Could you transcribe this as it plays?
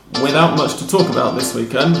Without much to talk about this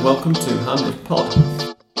weekend, welcome to Hand of Pod.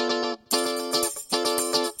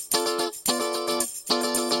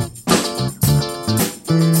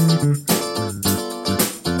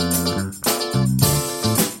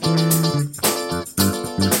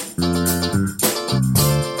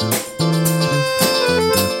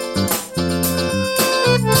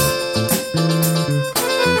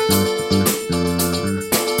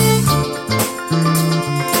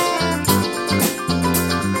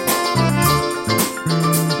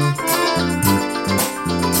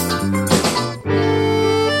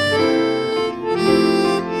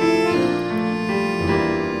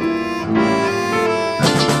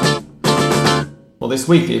 This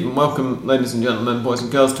week even. Welcome, ladies and gentlemen, boys and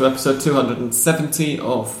girls, to episode 270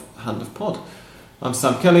 of Hand of Pod. I'm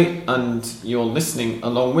Sam Kelly, and you're listening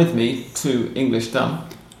along with me to English Dan.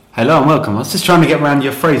 Hello and welcome. I was just trying to get around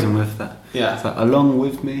your phrasing with that. Yeah. It's like, along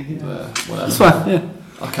with me. Whatever. That's fine, yeah.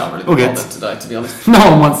 I can't really be bothered today, to be honest. No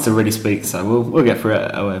one wants to really speak, so we'll get through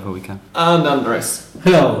it however we can. And Andres.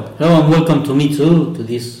 Hello and welcome to me too, to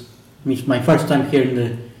this. It's my first time here in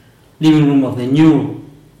the living room of the new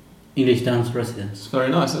English Dance residence. It's very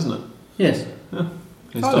nice, isn't it? Yes. Yeah.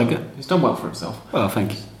 He's done well for himself. Well,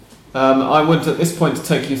 thank you. I would at this point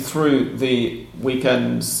take you through the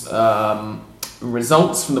weekend's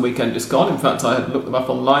results from the weekend just gone. In fact, I had looked them up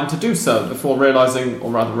online to do so before realising, or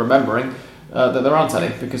rather remembering, that there aren't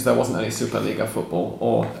any, because there wasn't any Superliga football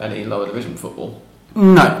or any lower division football.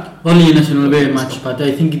 No, only a National B match, but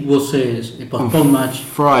I think it was a postponed match.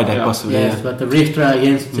 Friday, possibly. Yes, yeah. But the re-extra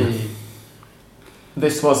against...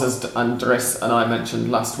 This was, as Andres and I mentioned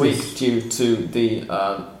last week, due to the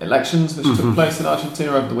elections which took place in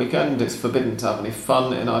Argentina over the weekend. It's forbidden to have any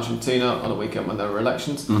fun in Argentina on a weekend when there were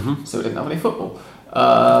elections, so we didn't have any football.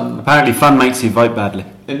 Apparently fun makes you vote badly.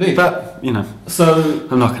 Indeed. But, so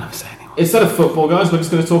I'm not going to say anymore. Instead of football, guys, we're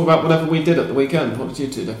just going to talk about whatever we did at the weekend. What did you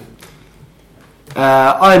two do?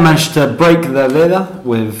 I managed to break the leather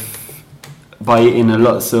by eating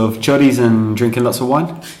lots of choris and drinking lots of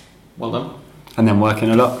wine. Well done. And then working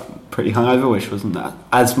a lot, pretty hungover, which wasn't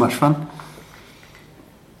as much fun.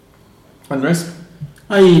 Andres?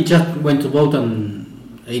 I just went to boat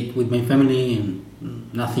and ate with my family, and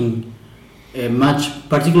nothing much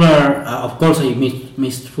particular. Of course, I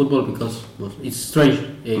missed football because it's strange.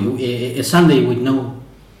 A Sunday with no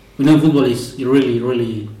football is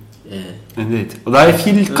really. Indeed. Although if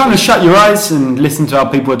you kind of shut your eyes and listen to how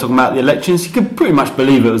people were talking about the elections, you could pretty much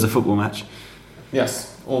believe it was a football match.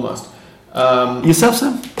 Yes, almost. Yourself,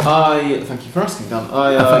 Sam? Thank you for asking, Dan.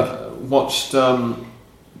 I watched Jose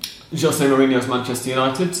Mourinho's Manchester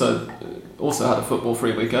United, so also had a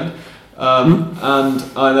football-free weekend. And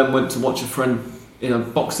I then went to watch a friend in a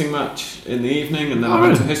boxing match in the evening, and then I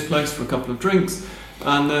went to his place for a couple of drinks.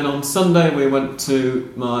 And then on Sunday we went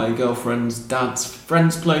to my girlfriend's dad's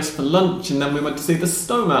friend's place for lunch, and then we went to see The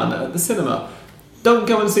Snowman at the cinema. Don't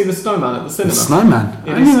go and see The Snowman at the cinema. The Snowman? I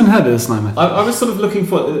haven't even heard of The Snowman. I was sort of looking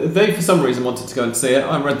for... They, for some reason, wanted to go and see it.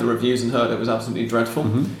 I read the reviews and heard it was absolutely dreadful.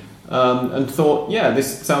 And thought,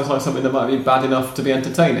 this sounds like something that might be bad enough to be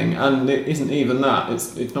entertaining. And it isn't even that.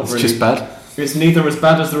 It's not really... It's just bad. It's neither as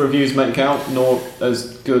bad as the reviews make out, nor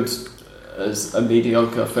as good as a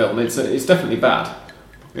mediocre film. It's definitely bad.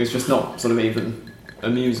 It's just not sort of even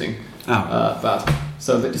amusing. Bad.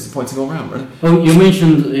 So a bit disappointing all round, really. Oh, you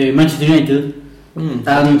mentioned Manchester United.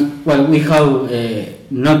 And well, we have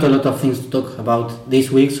not a lot of things to talk about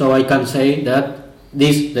this week, so I can say that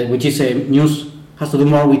which is news, has to do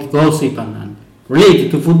more with gossip and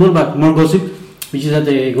related to football, but more gossip, which is that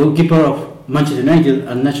the goalkeeper of Manchester United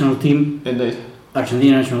and national team, indeed,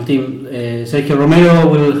 Argentina national team, Sergio Romero,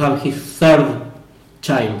 will have his third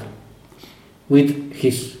child with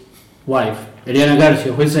his wife, Eliana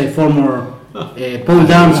Garcia, who is a former pole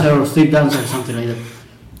dancer or street dancer or something like that.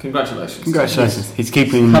 Congratulations. Yes. He's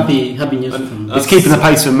keeping... Happy news. He's keeping the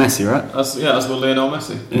pace with Messi, right? As will Lionel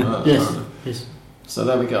Messi. Yeah. Yes. So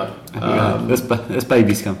there we go. There's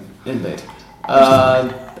babies come. Indeed.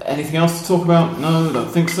 Anything else to talk about? No, don't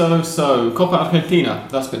think so. So, Copa Argentina,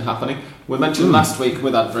 that's been happening. We mentioned last week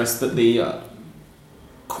with Andres that the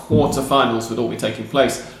quarter-finals would all be taking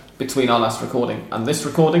place between our last recording and this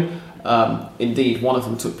recording. Indeed, one of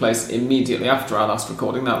them took place immediately after our last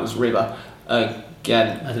recording. That was River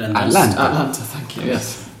Atlanta, thank you.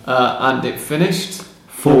 Yes. And it finished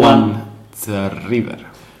 4-1 to River.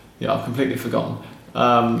 Yeah, I've completely forgotten.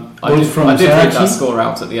 I did read that score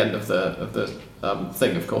out at the end of the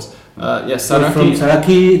thing, of course. Yes, Saraki. From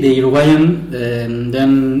Saraki, the Uruguayan,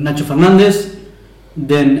 then Nacho Fernandez,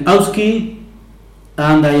 then Auski,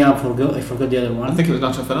 and I forgot the other one. I think it was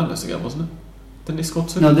Nacho Fernandez again, wasn't it? Didn't he score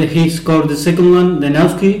two? No, he scored the second one, then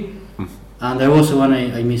Auski, and there was one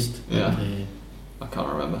I missed. Yeah. I can't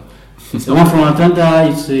remember. The one from Atlanta,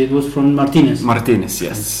 it was from Martinez. Martinez,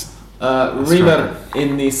 yes. River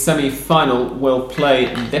in the semi-final will play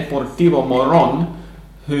Deportivo Morón,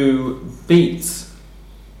 who beat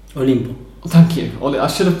Olimpo. Thank you. I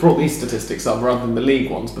should have brought these statistics up rather than the league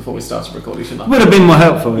ones before we started recording, shouldn't I? Would have been more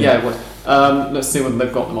helpful. Yeah, it would. Let's see whether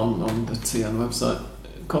they've got them on the TN website.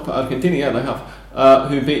 Copa Argentina, yeah, they have.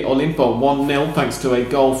 Who beat Olimpo 1-0 thanks to a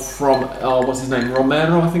goal from, what's his name,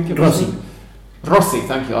 Romero, I think it was? Rossi,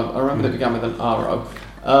 thank you. I remember it began with an R-O.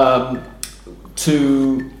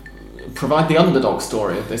 To provide the underdog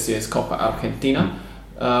story of this year's Copa Argentina.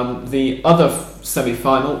 The other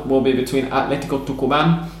semi-final will be between Atlético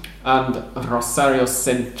Tucumán and Rosario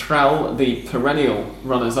Central, the perennial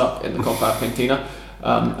runners-up in the Copa Argentina.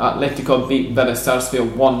 Atlético beat Vélez Sarsfield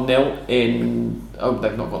 1-0 in... Oh,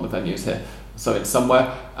 they've not got the venues here. So it's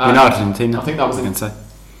somewhere. In Argentina. I think that was in...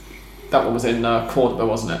 That one was in Córdoba,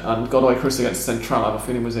 wasn't it? And Godoy Cruz against Central, I have a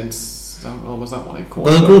feeling was in... Or was that one in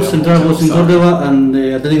Córdoba? Godoy Cruz, Central was in Córdoba, and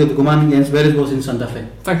Atlético Tucumán against Vélez was in Santa Fe.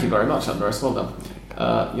 Thank you very much, Andres. Well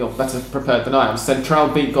done. You're better prepared than I am. Central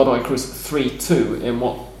beat Godoy Cruz 3-2 in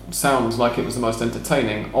what sounds like it was the most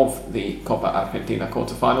entertaining of the Copa Argentina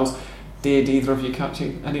quarterfinals. Did either of you catch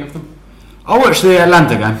any of them? I watched the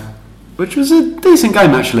Atlanta game, which was a decent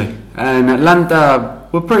game actually. And Atlanta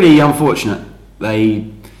were pretty unfortunate.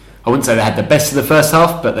 I wouldn't say they had the best of the first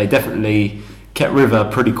half, but they definitely kept River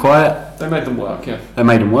pretty quiet. They made them work, yeah. They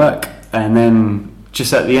made them work. And then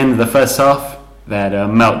just at the end of the first half, they had a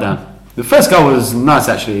meltdown. The first goal was nice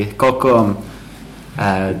actually. Coco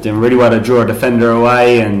doing really well to draw a defender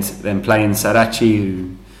away, and then playing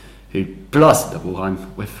Sarachi, who blasted the ball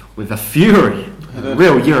home with a fury, a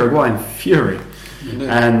real Uruguayan fury.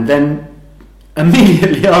 And then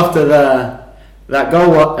immediately after that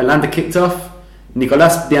goal, Atlanta kicked off.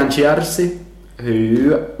 Nicolás Bianchi,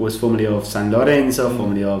 who was formerly of San Lorenzo,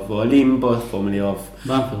 formerly of Olimpo, formerly of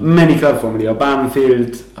Banfield. Many clubs, formerly of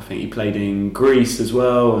Banfield. I think he played in Greece as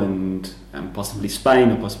well, and possibly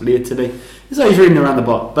Spain or possibly Italy. So he's reading around the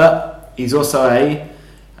block, but he's also a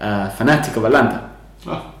fanatic of Atlanta.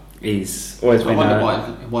 Oh. He's always been. I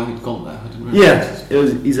wonder why he'd gone there. I didn't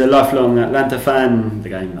realise. He's a lifelong Atlanta fan. The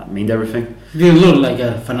game that means everything. You didn't look like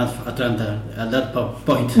a fan of Atlanta at that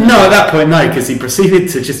point. No, at that point, no, because he proceeded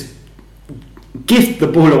to just gift the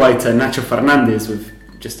ball away to Nacho Fernandez with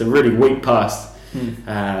just a really weak pass.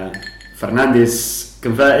 Fernandez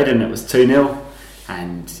converted, and it was 2-0.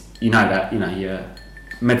 And your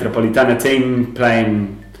Metropolitana team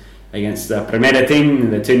playing against the Primera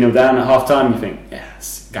team, they're 2-0 down at half time, you think, yeah,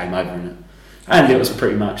 it's game over, isn't it? And it was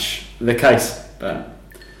pretty much the case. But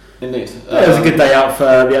indeed. It was a good day out for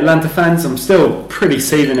the Atlanta fans. I'm still pretty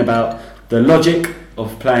seething about the logic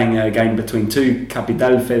of playing a game between two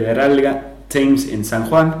Capital Federal teams in San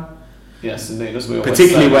Juan. Yes, indeed. As we always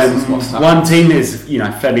particularly say, when one team is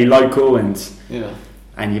fairly local, and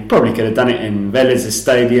you probably could have done it in Vélez's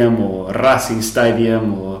stadium or Racing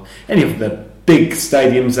Stadium or any of the big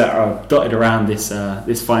stadiums that are dotted around this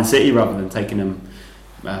fine city, rather than taking them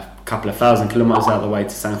a couple of thousand kilometres out of the way to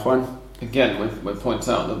San Juan. Again, we point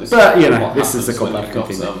out that this. But this is the Copa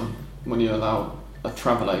Argentina. When you allow a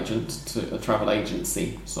travel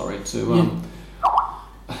agency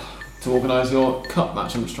to organise your cup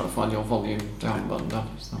match. I'm just trying to find your volume down button down.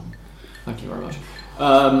 So, thank you very much.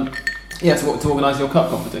 To organise your cup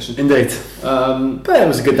competition. Indeed. But it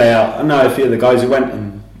was a good day out. I know a few of the guys who went,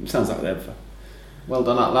 and it sounds like they've. Well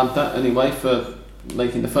done, Atlanta, anyway, for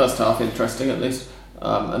making the first half interesting at least.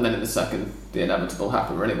 And then in the second, the inevitable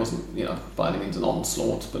happened. Really, it wasn't by any means an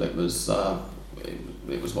onslaught, but it was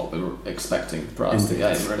what we were expecting prior to the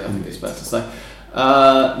game. Really, I think it's fair to say.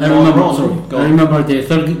 I remember the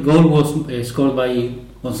third goal was scored by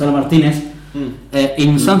Gonzalo Martinez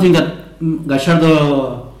in something that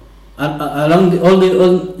Gallardo,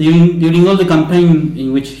 during all the campaign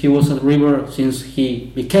in which he was at River, since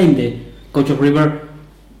he became the coach of River,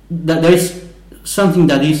 that there is something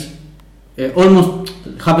that is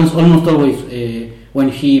happens almost always when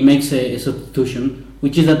he makes a substitution,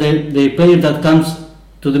 which is that the player that comes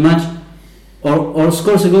to the match or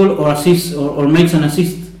scores a goal or assists or makes an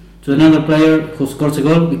assist to another player who scores a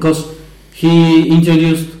goal, because he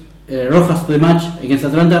introduced Rojas to the match against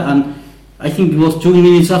Atlanta, and I think it was 2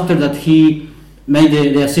 minutes after that he made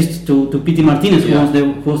the assist to Pity Martinez,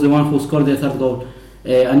 who was the one who scored the third goal.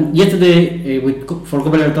 And yesterday for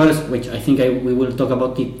Copa Libertadores, which I think we will talk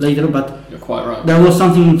about it later, but you're quite right. There was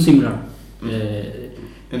something similar.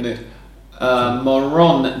 Indeed.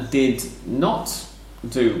 Morón did not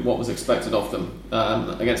do what was expected of them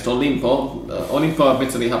against Olimpo. Olimpo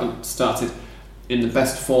admittedly haven't started in the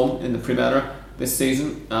best form in the Primera this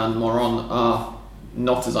season, and Moron are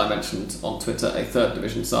not, as I mentioned on Twitter, a third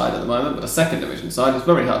division side at the moment, but a second division side. It's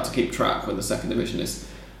very hard to keep track when the second division is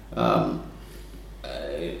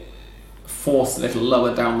forced a little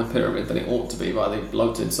lower down the pyramid than it ought to be by the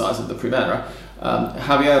bloated size of the Primera.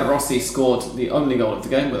 Javier Rossi scored the only goal of the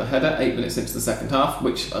game with a header 8 minutes into the second half,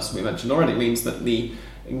 which, as we mentioned already, means that the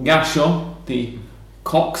Gacho, the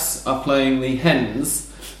cocks, are playing the hens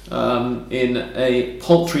in a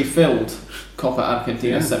poultry-filled Copa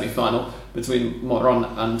Argentina semi-final between Moron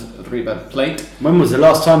and River Plate. When was the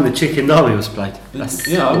last time the chicken derby was played?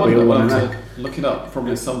 I wonder. We'll have to look it up.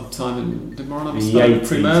 Probably sometime in... Did Moron have a start in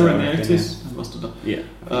Primera in the 80s? They must have done. Yeah.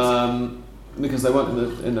 Because they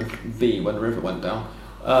weren't in the B when the River went down.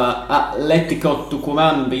 Atletico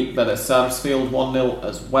Tucumán beat Vélez Sarsfield 1-0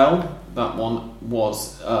 as well. That one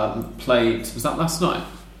was played... Was that last night?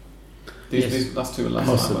 These last two were last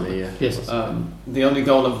Possibly, night. Yes. The only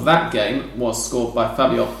goal of that game was scored by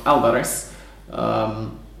Fabio Alvarez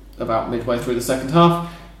about midway through the second half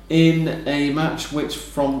in a match which,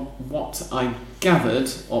 from what I gathered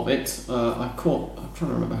of it, I'm trying to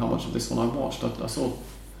remember how much of this one I watched. I saw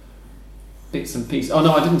bits and pieces. Oh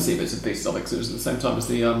no, I didn't see bits and pieces of it because it was at the same time as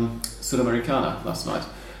the Sudamericana last night,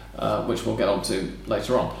 which we'll get on to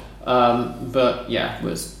later on. But yeah, it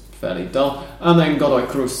was fairly dull. And then Godoy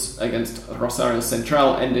Cruz against Rosario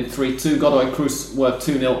Central ended 3-2. Godoy Cruz were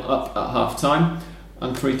 2-0 up at half time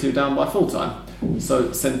and 3-2 down by full time.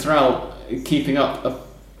 So Central keeping up a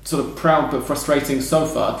sort of proud but frustrating so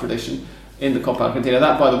far tradition in the Copa Argentina.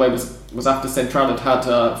 That, by the way, was after Central had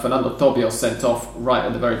Fernando Tobio sent off right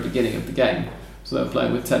at the very beginning of the game. So they were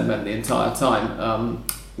playing with 10 men the entire time.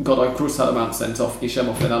 Godoy Cruz had a man sent off,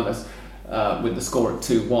 Guillermo Fernandez, with the score at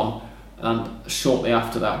 2-1. And shortly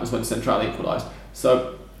after that was when Central equalised.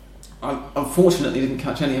 So I unfortunately didn't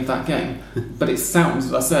catch any of that game, but it sounds,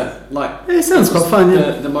 as I said, like it sounds quite fun.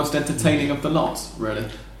 The most entertaining of the lot, really.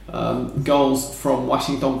 Goals from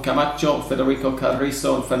Washington Camacho, Federico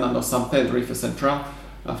Carrizo and Fernando Sampedri for Central,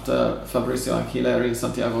 after Fabricio Aguilera and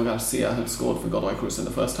Santiago Garcia had scored for Godoy Cruz in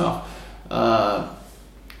the first half.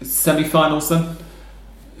 Semi-finals then,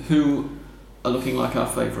 who are looking like our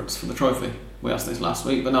favourites for the trophy? We asked this last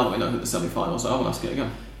week, but now that we know who the semi-finals are, we'll ask it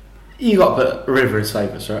again. You got to put River as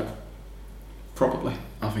favourites, right? Probably.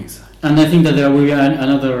 I think so. And I think that there will be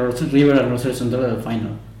another River and Rosario Central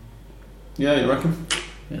final. Yeah, you reckon?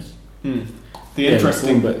 Yes. The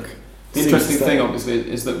interesting thing, obviously,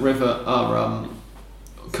 is that River are,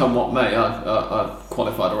 come what may, are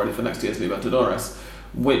qualified already for next year's Libertadores,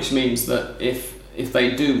 which means that if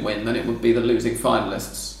they do win, then it would be the losing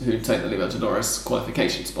finalists who take the Libertadores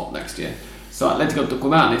qualification spot next year. So Atletico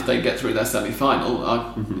Tucumán, if they get through their semi-final,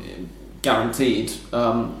 are guaranteed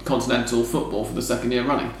continental football for the second year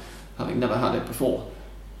running, having never had it before.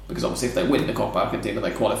 Because obviously if they win the Copa Argentina,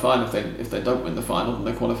 they qualify, and if they don't win the final, then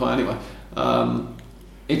they qualify anyway.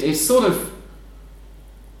 It's sort of...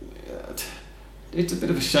 It's a bit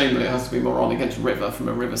of a shame that it has to be Moron against River from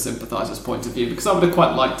a River sympathiser's point of view, because I would have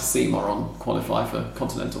quite liked to see Moron qualify for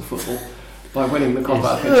continental football by winning the Copa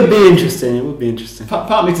Argentina. It would be interesting.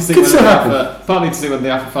 Partly to see whether they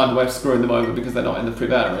have to find a way of screwing them over because they're not in the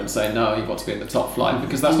Primera and say, no, you've got to be in the top flight,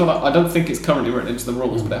 because that's not... I don't think it's currently written into the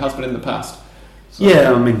rules, but it has been in the past. So,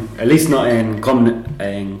 yeah, I mean, at least not in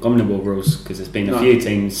CONMEBOL rules, because there's been a few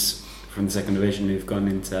teams from the second division who've gone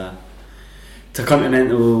into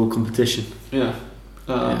continental competition. Yeah.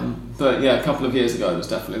 But yeah, a couple of years ago it was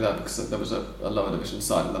definitely that, because there was a lower division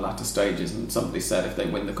side in the latter stages, and somebody said if they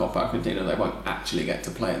win the Copa Argentina they won't actually get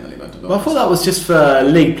to play in the Libertadores. Well, I thought that was just for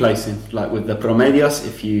league placing, like with the Promedios,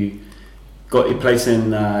 if you got your place in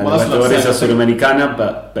Libertadores or Sudamericana,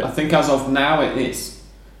 but I think as of now it is.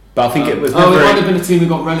 But I think it was it might have been a team that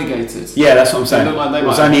got relegated. Yeah, that's what I'm saying. Like it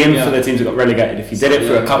was only for the teams that got relegated. If you did it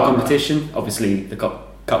for a cup competition, obviously the cup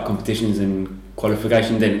competitions and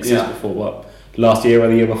qualification didn't exist before, last year or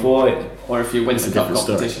the year before. Or if you win the cup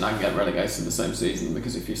competition and get relegated in the same season,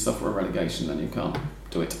 because if you suffer a relegation then you can't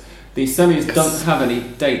do it. The semis don't have any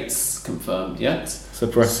dates confirmed yet, so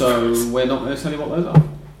we're not going to tell you what those are.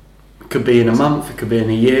 It could be in a month, it could be in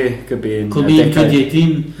a year, it could be in in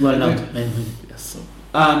 2018. Well, no.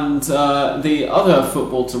 And the other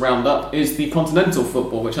football to round up is the continental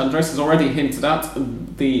football, which Andres has already hinted at.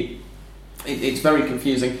 It's very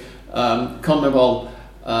confusing. CONMEBOL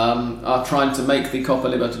are trying to make the Copa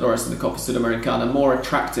Libertadores and the Copa Sudamericana more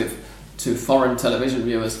attractive to foreign television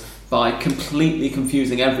viewers by completely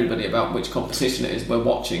confusing everybody about which competition it is we're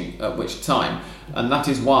watching at which time. And that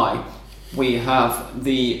is why we have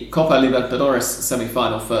the Copa Libertadores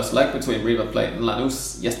semi-final first leg between River Plate and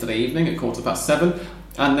Lanús yesterday evening at 7:15,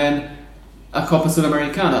 and then a Copa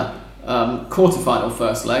Sudamericana quarter-final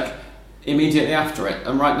first leg immediately after it.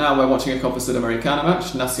 And right now we're watching a Copa Sudamericana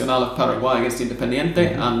match, Nacional of Paraguay against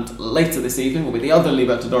Independiente, and later this evening will be the other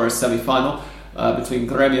Libertadores semi-final between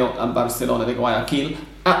Gremio and Barcelona de Guayaquil,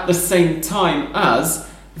 at the same time as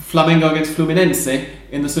Flamengo against Fluminense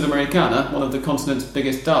in the Sudamericana, one of the continent's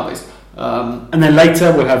biggest derbies. And then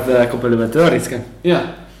later we'll have the Copa Libertadores game.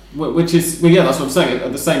 Yeah, which is that's what I'm saying.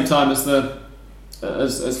 At the same time as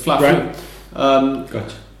as Fla. Right.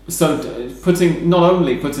 Gotcha. So not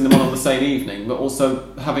only putting them on the same evening, but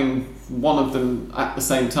also having one of them at the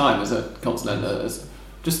same time as a continent.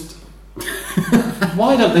 Just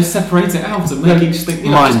why don't they separate it out and make each thing?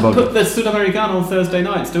 Just put the Sudamericana on Thursday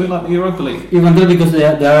nights. Do it like the Europa League. Even though because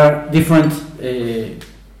there are different.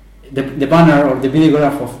 The banner or the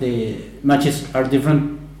videograph of the matches are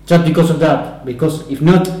different just because of that. Because if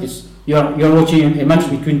not, you're watching a match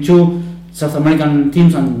between two South American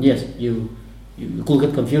teams, and yes, you could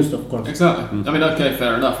get confused, of course. Exactly. I mean, okay,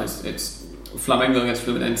 fair enough. It's Flamengo against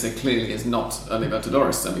Fluminense clearly is not a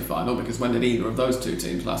Libertadores semi-final, because when did either of those two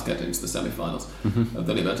teams last get into the semi-finals of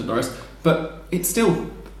the Libertadores? But it's still,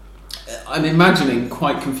 I'm imagining,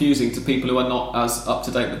 quite confusing to people who are not as up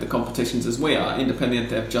to date with the competitions as we are.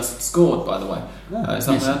 Independiente have just scored, by the way. Is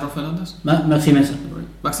that Leandro Fernandez? Maxi Mesa.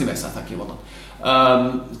 Maxi Mesa, thank you, well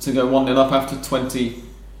done. To go 1-0 up after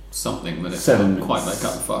 20-something minutes. 7 minutes. Quite make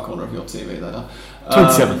up the far corner of your TV there.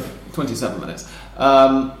 27 minutes.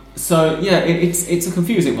 So yeah, it's a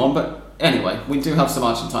confusing one, but anyway, we do have some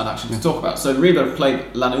Argentine action to talk about. So River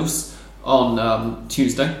played Lanús on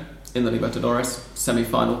Tuesday in the Libertadores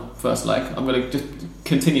semi-final first leg. I'm going to just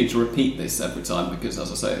continue to repeat this every time because,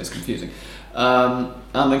 as I say, it's confusing. And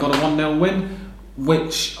they got a 1-0 win,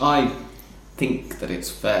 which I think that it's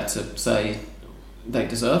fair to say they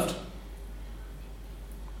deserved.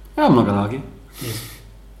 I'm not going to argue. Yes.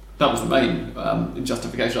 That was the main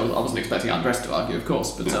justification. I wasn't expecting Andres to argue, of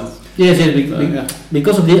course, but yes,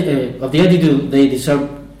 because of the attitude, they deserve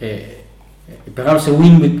perhaps a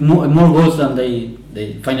win with more goals than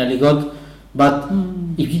they finally got. But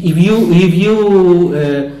if you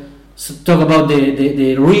talk about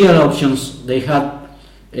the real options they had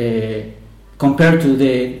compared to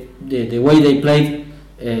the way they played,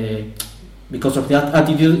 because of that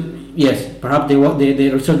attitude, yes, perhaps the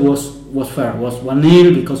result was fair. Was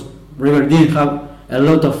 1-0 because River didn't have a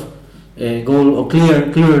lot of goal or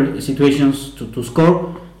clear situations to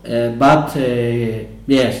score. But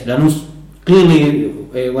yes, Lanús clearly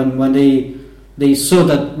when they saw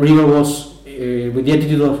that River was with the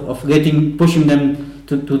attitude of pushing them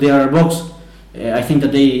to their box, I think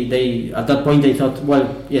that they at that point they thought,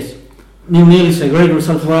 well, yes, 0-0 is a great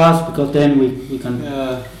result for us because then we can.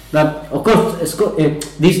 That of course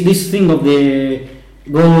this thing of the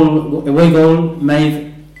away goal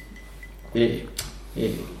made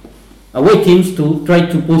away teams to try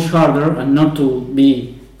to push harder and not to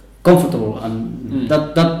be comfortable, and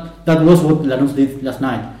that was what Lanús did last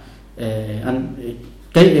night.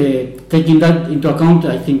 Taking that into account,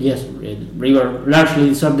 I think yes, River largely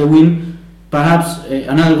deserved the win. Perhaps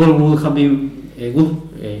another goal would have been good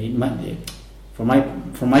from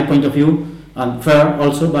my point of view, and fair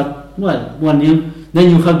also. But well, 1-0. Then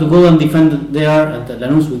you have to go and defend there at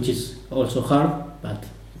Lanús, which is also hard. But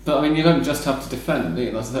I mean, you don't just have to defend, do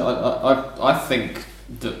you? I think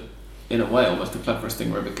that in a way, almost the cleverest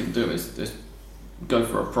thing River can do is go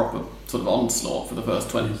for a proper sort of onslaught for the first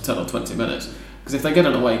 10 or 20 minutes. Because if they get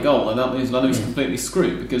an away goal, then that means Lanús completely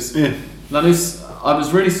screwed. Because Lanús, I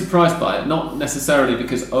was really surprised by it. Not necessarily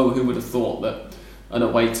because, who would have thought that an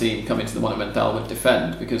away team coming to the Monumental would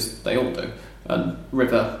defend, because they all do. And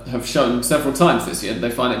River have shown several times this year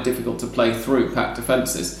they find it difficult to play through packed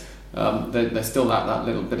defences. They still lack that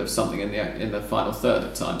little bit of something in the final third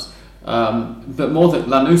at times. But more that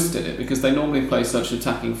Lanús did it, because they normally play such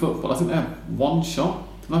attacking football. I think they had one shot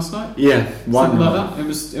last night. Yeah, something like that. It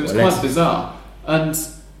was quite bizarre. And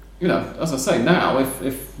as I say, now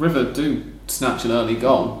if River do snatch an early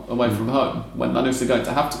goal away from home, when Lanús are going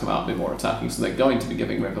to have to come out and be more attacking, so they're going to be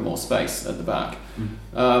giving River more space at the back.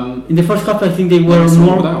 In the first half, I think they were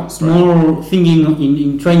more thinking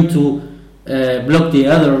in trying to block the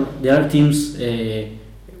other team's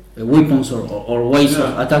weapons or ways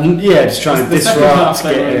of attacking. Yeah, just trying to disrupt,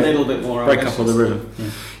 get a little bit more break up on the River.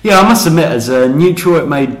 Yeah, I must admit, as a neutral, it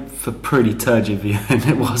made for pretty turgid viewing.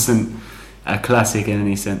 It wasn't a classic in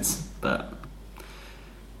any sense, but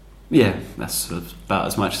yeah, that's sort of about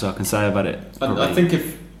as much as I can say about it. I think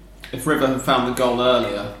if River had found the goal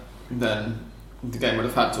earlier, then the game would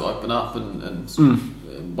have had to open up, and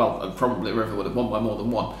probably River would have won by more than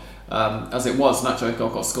one. As it was, Nacho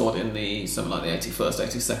Coco scored in the 81st,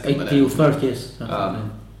 82nd minute. 81st, yes.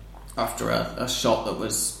 After a shot that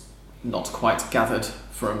was not quite gathered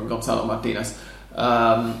from Gonzalo Martinez.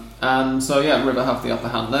 And so, River have the upper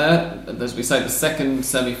hand there. As we say, the second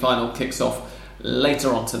semi-final kicks off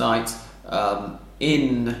later on tonight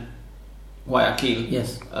in Guayaquil,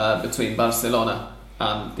 yes. Between Barcelona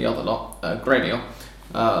and the other lot, Gremio.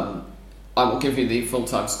 I will give you the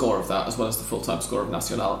full-time score of that, as well as the full-time score of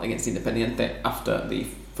Nacional against Independiente after the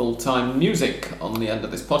full-time music on the end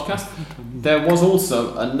of this podcast. There was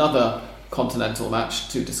also another continental match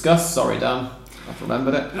to discuss. Sorry, Dan, I've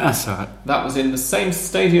remembered it. That's all right. That was in the same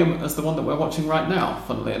stadium as the one that we're watching right now,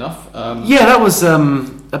 funnily enough. That was a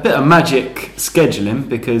bit of magic scheduling,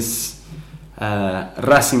 because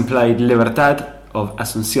Racing played Libertad of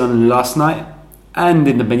Asunción last night and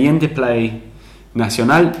Independiente play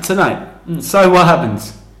Nacional tonight. So what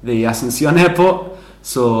happens? The Asunción airport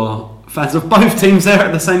saw fans of both teams there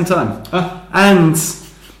at the same time. And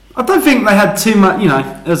I don't think they had too much,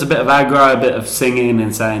 there was a bit of aggro, a bit of singing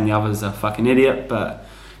and saying the other's a fucking idiot, but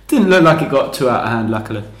it didn't look like it got too out of hand,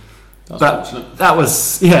 luckily. But that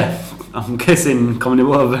was, I'm guessing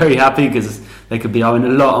Comunidad were very happy, because they could be owing a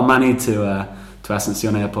lot of money to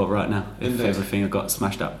Asunción Airport right now if everything had got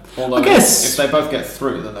smashed up. Although I guess if they both get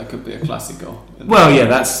through, then there could be a classic goal.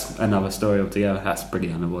 That's another story altogether. That's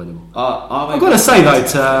pretty unavoidable. I've got to say though,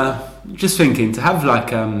 just thinking, to have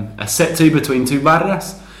like a set two between two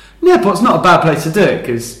barras, the airport's not a bad place to do it,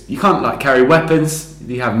 because you can't carry weapons,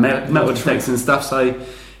 you have metal detectors and stuff, so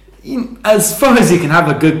as far as you can have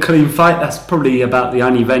a good clean fight, that's probably about the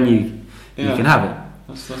only venue you can have it.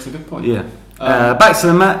 That's a good point. Back to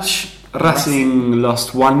the match. Racing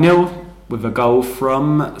lost 1-0 with a goal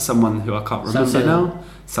from someone who I can't remember now.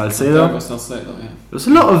 Salcedo. There was a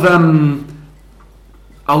lot of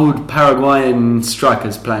old Paraguayan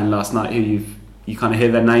strikers playing last night who you kind of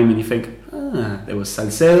hear their name and you think, there was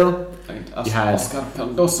Salcedo. You had Oscar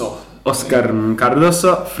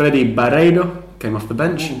Cardoso, Freddy Barreiro came off the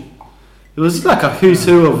bench. It was like a who's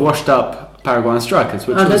who of washed up Paraguayan strikers,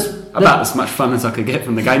 which was about as much fun as I could get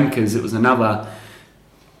from the game, because it was another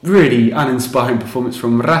really uninspiring performance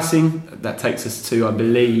from Racing. That takes us to, I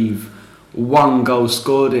believe, 1 goal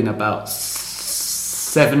scored in about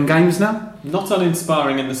 7 games now. Not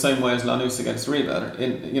uninspiring in the same way as Lanús against River.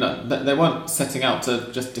 They weren't setting out to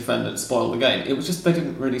just defend and spoil the game. It was just they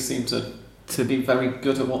didn't really seem to be very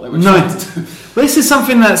good at what they were trying to do. Well, this is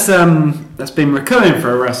something that's been recurring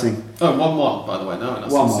for Racing. 1-1, by the way, now in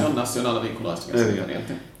Asunción. Nacional have equalised against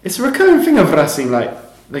Independiente. It's a recurring thing of Racing,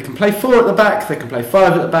 they can play 4 at the back, they can play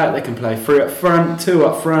 5 at the back, they can play 3 up front, 2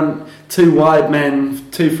 up front, 2 wide men,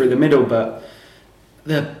 2 through the middle, but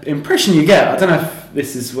the impression you get, I don't know if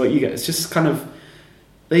this is what you get, it's just kind of,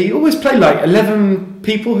 they always play 11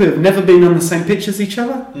 people who have never been on the same pitch as each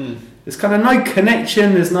other. There's kind of no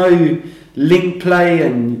connection, there's no link play,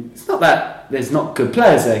 and it's not that there's not good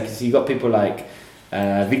players there, because you've got people like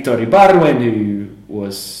Victor Ibargüen, who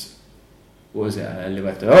was a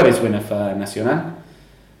Libertadores winner for Nacional.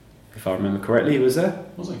 If I remember correctly, he was there.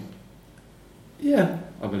 Was he? Yeah,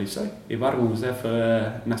 I believe so. Ibargüen was there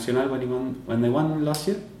for Nacional when they won last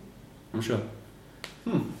year. I'm sure.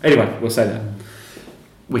 Anyway, we'll say that.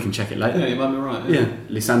 We can check it later. Yeah, you might be right. Yeah.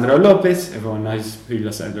 Lisandro Lopez. Everyone knows who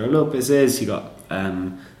Lisandro Lopez is. You got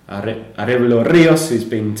Arevalo Rios, who's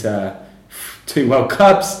been to 2 World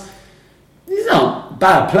Cups. These aren't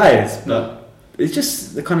bad players, but it's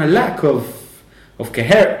just the kind of lack of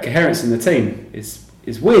coherence in the team is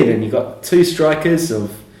weird. And you've got 2 strikers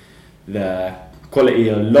of the quality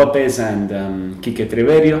of Lopez and Quique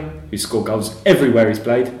Triverio, who score goals everywhere he's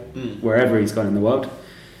played, wherever he's gone in the world.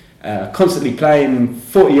 Constantly playing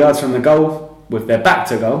 40 yards from the goal with their back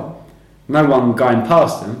to goal, no one going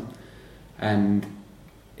past them, and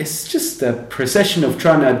it's just a procession of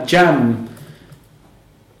trying to jam,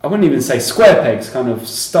 I wouldn't even say square pegs, kind of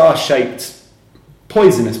star-shaped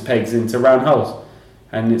poisonous pegs into round holes,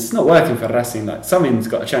 and it's not working for Racing. Something's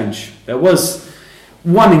got to change. There was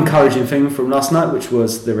one encouraging thing from last night, which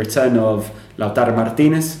was the return of Lautaro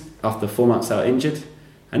Martinez after 4 months out injured,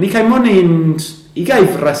 and he came on and he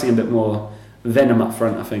gave Racing a bit more venom up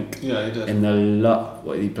front, I think. Yeah, he did. In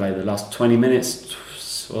what did he play, the last 20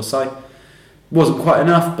 minutes or so? Wasn't quite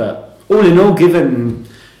enough, but all in all, given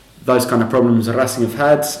those kind of problems that Racing have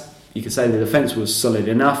had, you could say the defence was solid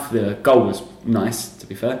enough. The goal was nice, to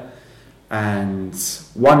be fair. And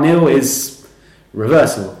 1-0 is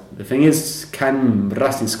reversal. The thing is, can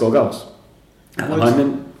Racing score goals? At the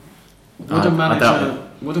moment,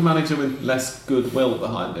 would a manager with less goodwill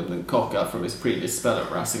behind him than Coca from his previous spell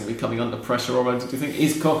at Racing be coming under pressure already? Do you think,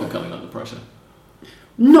 is Coca coming under pressure?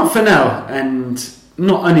 Not for now, and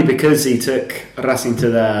not only because he took Racing to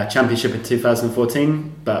the Championship in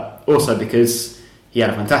 2014, but also because he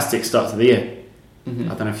had a fantastic start to the year. I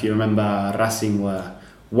don't know if you remember, Racing were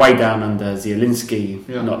way down under Zielinski,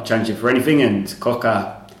 not challenging for anything, and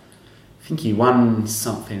Coca, I think he won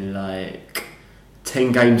something like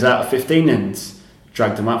 10 games out of 15 and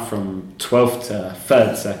dragged them up from 12th to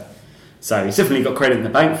 3rd. So he's definitely got credit in the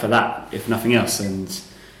bank for that, if nothing else, and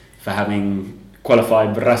for having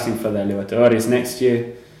qualified Racing for the Libertadores next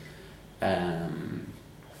year.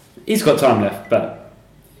 He's got time left, but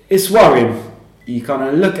it's worrying. You kind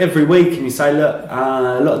of look every week and you say, look,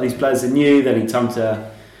 a lot of these players are new, they need time to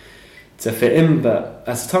fit in, but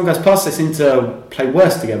as the time goes past, they seem to play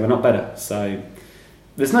worse together, not better. So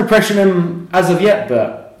there's no pressure on him as of yet,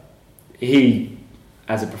 but he,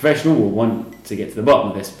 as a professional, will want to get to the bottom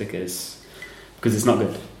of this because it's not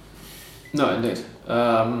good. No, indeed.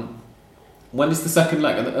 When is the second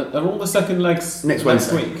leg? Are all the second legs next week?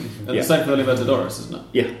 And the same for the Libertadores, isn't it?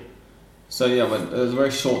 Yeah. So there's a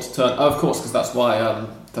very short turn. Oh, of course, because that's why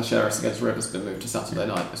Talleres against River has been moved to Saturday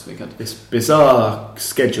night this weekend. This bizarre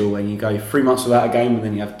schedule when you go 3 months without a game and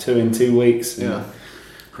then you have 2 in 2 weeks and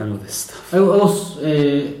all this stuff. I was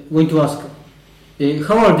going to ask,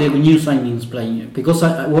 how are the new signings playing? Because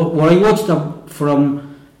what I watched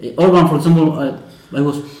from Orban, for example,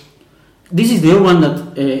 this is the Orban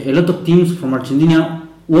that a lot of teams from Argentina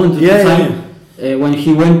wanted to sign when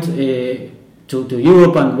he went to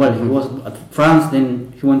Europe, and he was at France,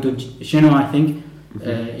 then he went to Genoa, I think,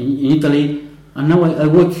 in Italy, and now I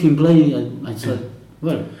watched him play and I said,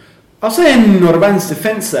 I'll say in Orban's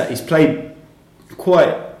defence that he's played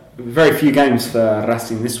very few games for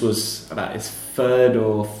Racing. This was about his 3rd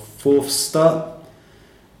or 4th start,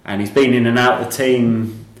 and he's been in and out of the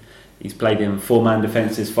team. He's played in 4-man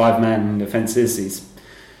defences, 5-man defences.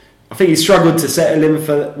 I think he's struggled to settle in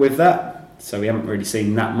with that, so we haven't really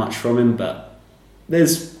seen that much from him, but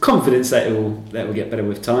there's confidence that it will get better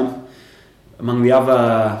with time. Among the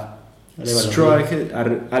other strikers,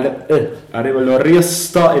 Arevalo Rios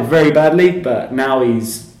started very badly, but now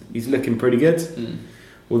he's looking pretty good.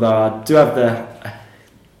 Although I do have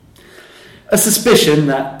a suspicion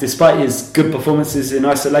that despite his good performances in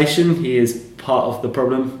isolation, he is part of the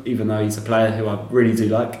problem, even though he's a player who I really do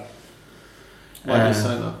like. Why do you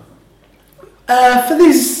say that? For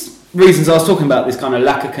these reasons I was talking about, this kind of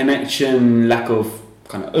lack of connection, lack of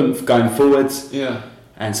kind of oomph going forwards. Yeah.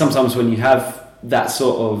 And sometimes when you have that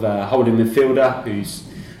sort of holding midfielder who's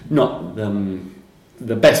not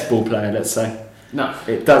the best ball player, let's say, no,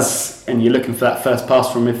 it does, and you're looking for that first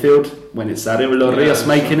pass from midfield, when it's Arevalo Rios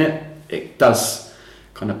making it does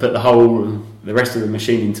kind of put the rest of the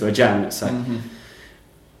machine into a jam, let's say.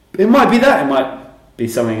 It might be that, it might be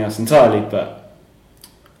something else entirely, but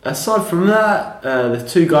aside from that, the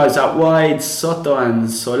 2 guys out wide, Soto and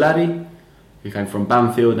Solari, who came from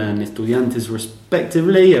Banfield and Estudiantes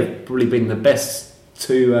respectively, have probably been the best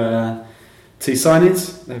two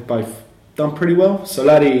signings. They've both done pretty well.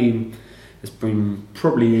 Solari has been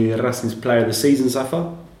probably Racing's player of the season so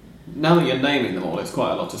far. Now that you're naming them all, it's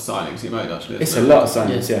quite a lot of signings you made actually. It's a lot of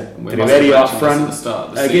signings, yeah. Tiberio up front at the start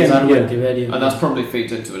of the again, season. And that's probably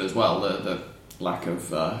feeds into it as well, the lack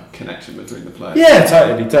of connection between the players. Yeah,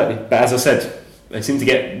 totally. But as I said, they seem to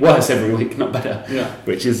get worse every week, not better. Yeah,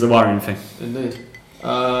 which is the worrying thing. Indeed.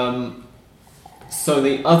 So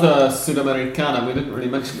the other Sudamericana, we didn't really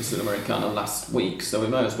mention the Sudamericana last week, so we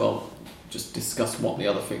may as well just discuss what the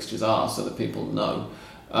other fixtures are so that people know.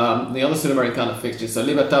 The other Sudamericana fixtures, so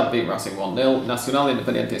Libertad beat Racing 1-0. Nacional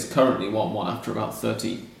Independiente is currently 1-1 after about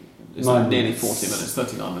nearly 40 minutes,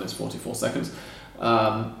 39 minutes, 44 seconds.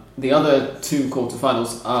 The other 2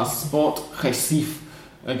 quarterfinals are Sport Recife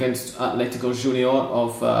against Atlético Junior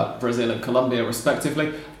of Brazil and Colombia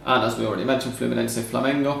respectively, and as we already mentioned, Fluminense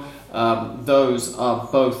Flamengo. Those are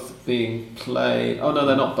both being played. Oh no,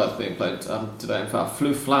 they're not both being played today. In fact,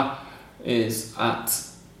 Flu-Fla is at,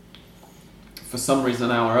 for some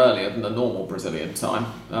reason, an hour earlier than the normal Brazilian time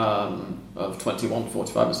of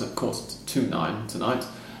 21:45. It's at 9:45 tonight,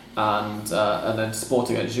 and then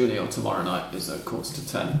Sporting at Junior tomorrow night is at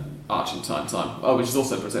 10:45 Argentine time, which is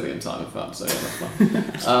also Brazilian time, in fact. So yeah,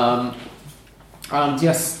 that's fine. And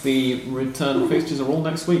yes, the return fixtures are all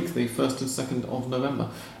next week, the 1st and 2nd of November.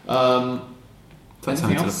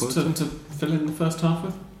 Anything else to fill in the first half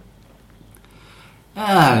with?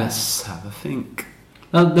 Let's have a think.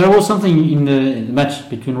 There was something in the match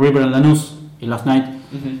between River and Lanús last night,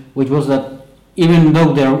 which was that even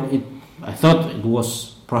though I thought it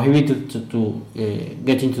was prohibited to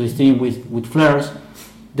get into this team with flares,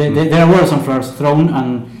 there were some flares thrown,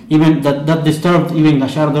 and even that disturbed even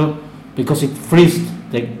Gallardo, because it freezed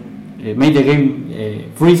made the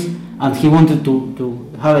game freeze, and he wanted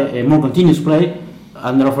to have a more continuous play,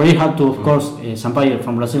 and the referee had to, of course, Sampaio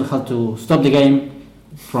from Brazil had to stop the game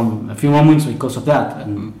from a few moments because of that.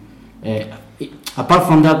 And apart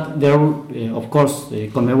from that, there, of course,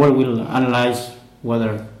 CONMEBOL will analyze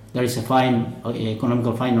whether there is a fine,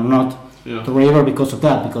 economical fine or not, to River because of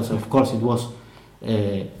that, because of course it was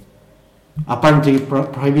apparently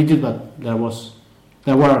prohibited, but there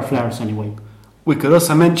were flares anyway. We could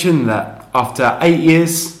also mention that after 8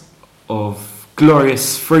 years of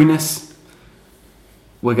glorious freeness,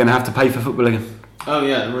 we're going to have to pay for football again. Oh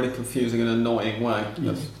yeah, in a really confusing and annoying way.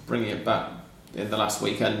 Yes. Bringing it back in the last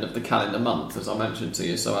weekend of the calendar month, as I mentioned to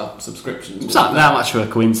you, so our subscriptions... It's not that much of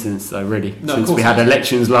a coincidence though, really, no, since we had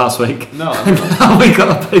elections last week. No. Now we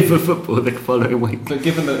got to pay for football the following week. But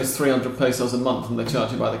given that it's 300 pesos a month and they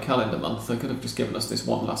charge you by the calendar month, they could have just given us this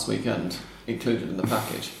one last weekend included in the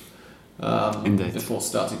package. Indeed. Before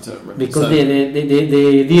starting to... Because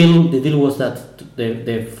the deal was that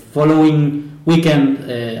the following weekend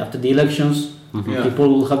after the elections, people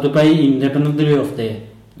will have to pay independently of the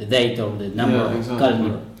date or the number of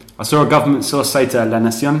calendar. I saw a government source say to La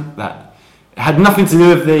Nación that it had nothing to do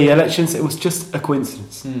with the elections, it was just a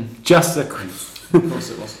coincidence. Just a coincidence. Of course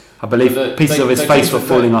it was. I believe pieces of his face were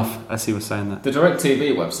falling off as he was saying that. The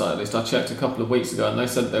DirecTV website, at least, I checked a couple of weeks ago, and they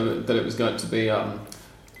said that it was going to be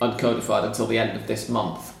uncodified until the end of this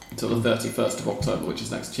month, until the 31st of October, which is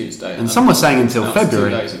next Tuesday. And some were saying until February.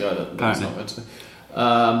 2 days ago that it's not going to be.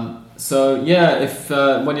 So yeah, if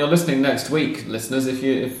when you're listening next week, listeners,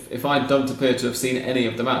 if I don't appear to have seen any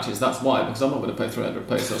of the matches, that's why, because I'm not going to pay 300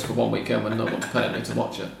 pesos for one weekend when no one's paying me to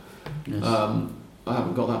watch it. Yes. I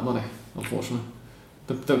haven't got that money, unfortunately.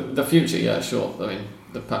 The future, yeah, sure. I mean,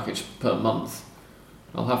 the package per month,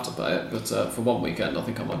 I'll have to pay it, but for one weekend, I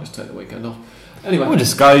think I might just take the weekend off. Anyway, we'll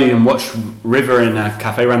just go and watch River in a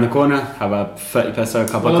cafe around the corner, have a 30 peso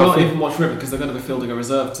cup of coffee. coffee. Not even watch River because they're going to be fielding a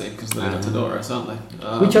reserve team because they're Libertadores, aren't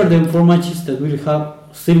they? Which are the 4 matches that we'll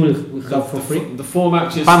have for free? The 4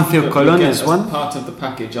 matches Banfield Colón is one. Part of the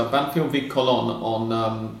package are Banfield v Colón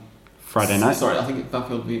on Friday night. Sorry, I think it's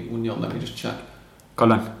Banfield v Union. Let me just check.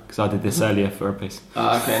 Colón, because I did this earlier for a piece.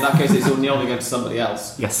 Okay, in that case it's Union against somebody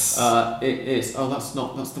else. Yes. It is. Oh, that's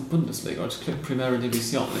the Bundesliga. I just clicked Primera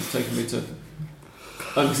División and it's taken me to...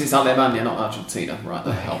 Oh, because it's Alemania, not Argentina. Right,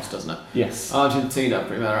 that helps, doesn't it? Yes. Argentina,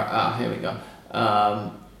 Primera. Here we go.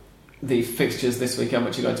 The fixtures this weekend,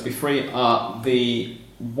 which are going to be free, are Banfield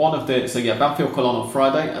Colón on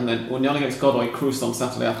Friday, and then Unión against Godoy Cruz on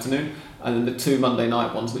Saturday afternoon, and then the 2 Monday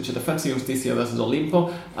night ones, which are Defensa y Justicia versus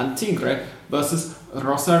Olimpo, and Tigre versus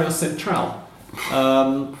Rosario Central.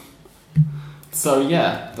 So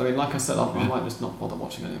yeah, I mean, like I said, I might just not bother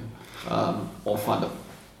watching any of them, or find a...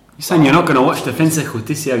 You're saying you're not going to watch Defensa y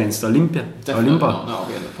Justicia against Olimpia? Definitely not. No, I'll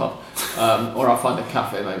be in the pub. Or I'll find a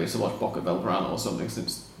cafe maybe to watch Boca Belgrano or something,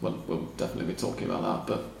 since we'll definitely be talking about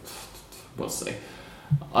that, but we'll see.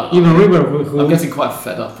 Even River, I'm getting quite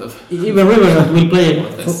fed up of... Even River will play,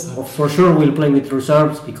 for sure will play with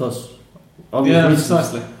reserves because... Yeah,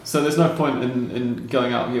 precisely. So there's no point in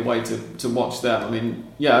going out of your way to watch them. I mean,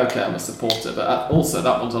 yeah, okay, I'm a supporter, but also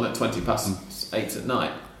that one's on at 8:20 at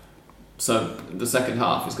night. So the second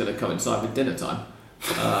half is going to coincide with dinner time.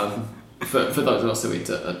 For those of us who eat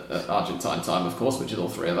at Argentine time, of course, which is all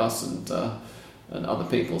 3 of us and other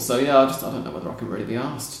people. So yeah, I don't know whether I can really be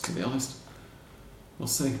asked, to be honest. We'll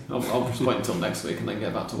see. I'll just wait until next week and then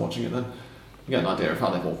get back to watching it then. Get an idea of how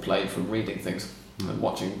they've all played from reading things and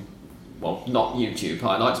watching, well, not YouTube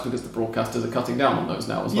highlights because the broadcasters are cutting down on those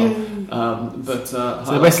now as well. So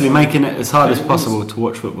they're basically making it as hard as possible to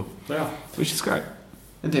watch football. Yeah. Which is great.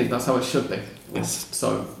 Indeed, that's how it should be. Yes.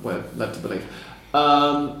 So we're led to believe.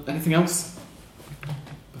 Anything else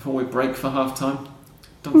before we break for half time?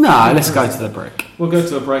 Let's go to the break. We'll go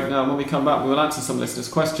to a break now, and when we come back, we will answer some listeners'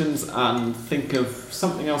 questions and think of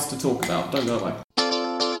something else to talk about. Don't go away.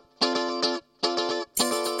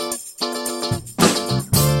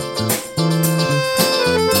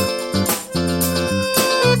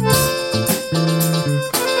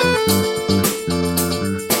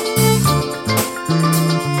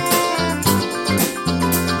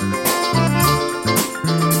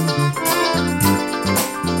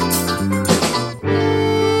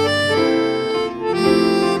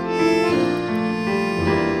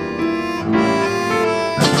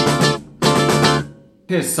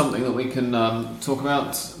 Here's something that we can talk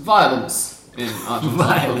about. Violence in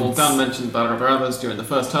Argentina football. Dan mentioned Barra Bravas during the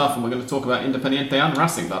first half, and we're going to talk about Independiente and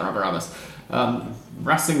Racing Barra Bravas.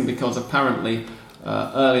 Racing because apparently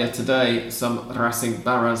earlier today some Racing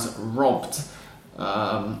Barras robbed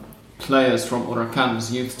players from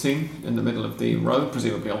Huracan's youth team in the middle of the road,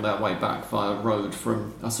 presumably on their way back via road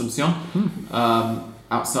from Asunción,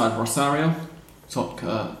 outside Rosario.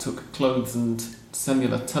 Took clothes and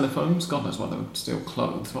cellular telephones. God knows why they would steal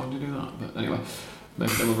clothes. Why would you do that? But anyway,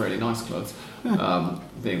 maybe they were really nice clothes,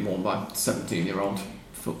 being worn by 17-year-old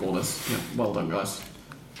footballers. Yeah, well done, guys.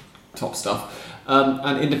 Top stuff.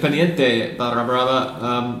 And Independiente Barra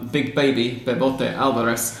Brava, Big Baby Bebote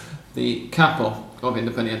Alvarez, the capo of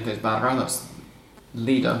Independiente's Barra, that's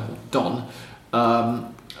leader, Don,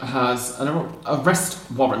 has an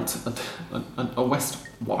arrest warrant, a West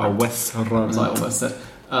warrant, as I almost said,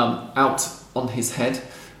 out on his head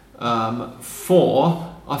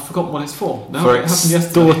for, I forgot what it's for. No, for it happened yesterday.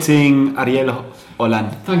 extorting Ariel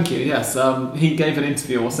Hollande. Thank you, yes. He gave an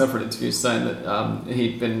interview, or several interviews, saying that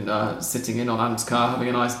he'd been sitting in on Ant's car, having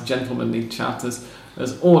a nice gentlemanly chat, as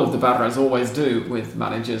all of the Barras always do with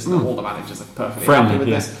managers. All the managers are perfectly happy with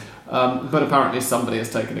this. But apparently somebody has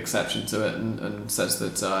taken exception to it and says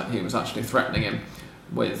that he was actually threatening him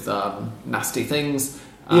with nasty things.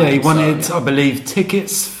 Yeah, he wanted, I believe,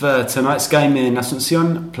 tickets for tonight's game in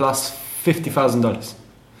Asunción plus $50,000.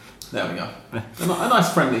 There we go. Yeah. A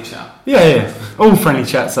nice friendly chat. Yeah. All friendly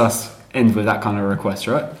chats end with that kind of request,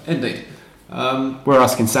 right? Indeed. We're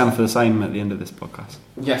asking Sam for the same at the end of this podcast.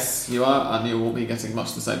 Yes, you are, and you will be getting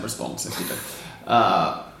much the same response if you do.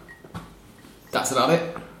 That's about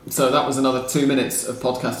it. So that was another 2 minutes of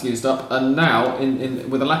podcast used up, and now,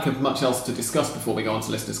 with a lack of much else to discuss before we go on to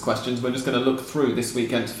listeners' questions, we're just going to look through this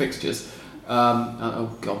weekend's fixtures.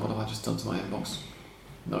 Oh God, what have I just done to my inbox?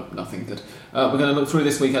 No, nothing good. We're going to look through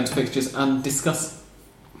this weekend's fixtures and discuss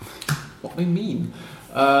what they mean.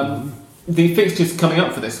 The fixtures coming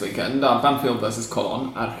up for this weekend are Banfield versus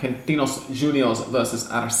Colón, Argentinos Juniors versus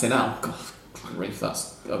Arsenal. God, grief,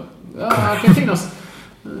 that's... Argentinos...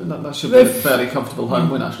 That should be a fairly comfortable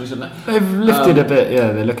home win, actually, shouldn't it? They've lifted a bit,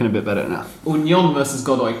 yeah, they're looking a bit better now. Unión versus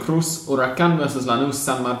Godoy Cruz, Huracán versus Lanús,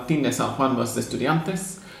 San Martín de San Juan versus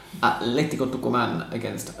Estudiantes, Atlético Tucumán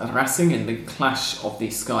against Racing in the clash of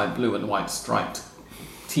the sky blue and white striped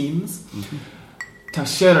teams,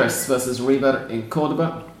 Talleres versus River in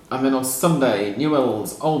Córdoba, and then on Sunday,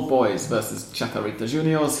 Newell's Old Boys versus Chacarita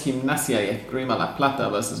Juniors, Gimnasia y Esgrima La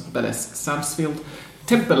Plata versus Vélez Sarsfield,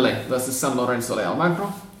 Temperley versus San Lorenzo de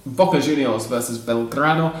Almagro, Boca Juniors versus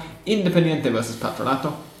Belgrano, Independiente versus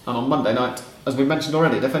Patronato, and on Monday night, as we mentioned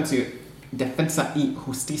already, Defensa y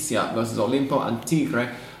Justicia versus Olimpo, and Tigre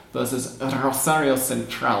versus Rosario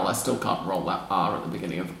Central. I still can't roll that R at the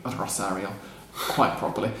beginning of Rosario quite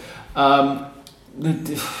properly.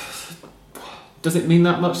 Does it mean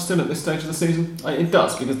that much still at this stage of the season? It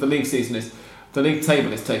does, because the league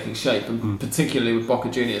table is taking shape, and particularly with Boca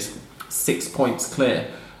Juniors 6 points clear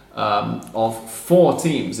of 4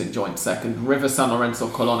 teams in joint second. River, San Lorenzo,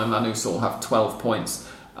 Colón and Lanús all have 12 points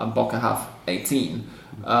and Boca have 18.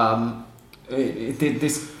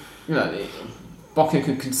 Boca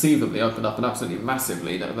could conceivably open up an absolutely massive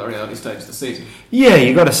lead at a very early stage of the season. Yeah,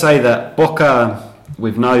 you've got to say that Boca,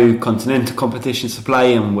 with no continental competitions to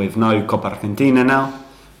play and with no Copa Argentina now,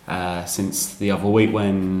 since the other week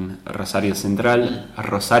when Rosario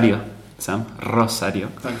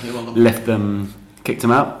Thank you, left them, kicked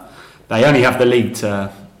them out. They only have the league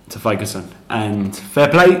to focus on, and fair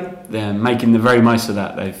play, they're making the very most of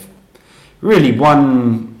that. They've really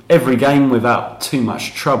won every game without too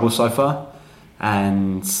much trouble so far,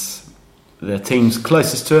 and the teams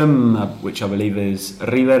closest to them, which I believe is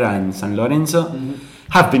River and San Lorenzo,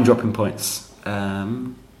 have been dropping points.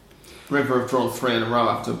 River have drawn 3 in a row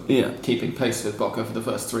after keeping pace with Boca for the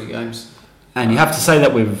first 3 games. And you have to say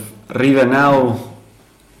that with River now,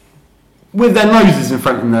 with their noses in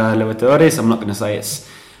front in the Libertadores, I'm not going to say it's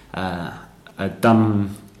a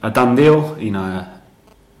done deal. You know,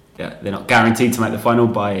 they're not guaranteed to make the final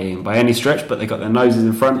by any stretch, but they got their noses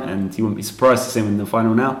in front, and you wouldn't be surprised to see them in the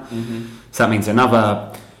final now. So that means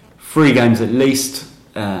another 3 games at least,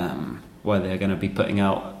 where they're going to be putting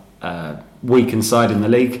out weakened side in the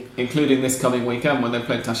league, including this coming weekend when they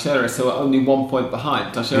play Talleres, who are only 1 point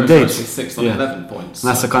behind. Talleres are actually 6 on 11 points. And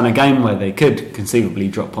that's the kind of game where they could conceivably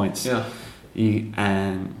drop points. Yeah.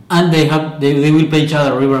 And they will play each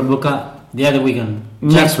other, River and Boca, the other weekend.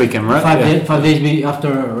 Next weekend, right? 5 days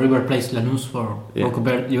after River plays Lanús for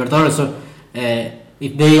Copa Libertadores. So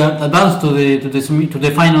if they advance to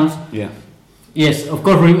the finals, yes, of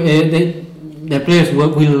course, the players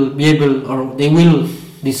will be able, or they will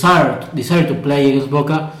desire to play against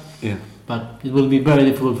Boca. But it will be very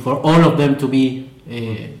difficult for all of them to be.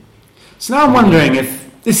 So now I'm wondering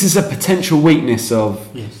if this is a potential weakness of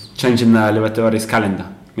changing the Libertadores calendar.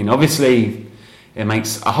 I mean, obviously, it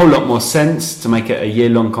makes a whole lot more sense to make it a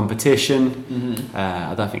year-long competition.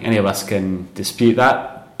 I don't think any of us can dispute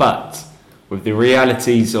that. But with the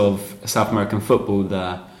realities of South American football,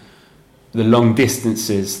 the long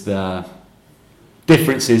distances, the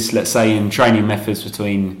differences, let's say, in training methods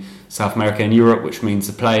between South America and Europe, which means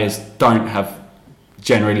the players don't have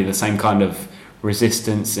generally the same kind of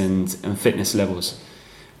resistance and fitness levels.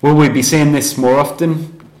 Will we be seeing this more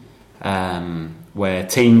often, where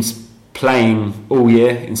teams playing all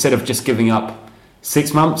year, instead of just giving up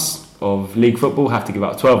 6 months of league football, have to give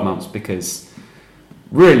up 12 months? Because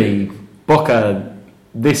really, Boca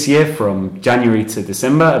this year from January to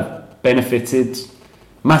December have benefited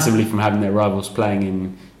massively from having their rivals playing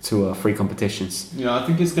in 2 or 3 competitions. Yeah, I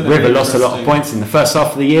think it's going to River lost a lot of points in the first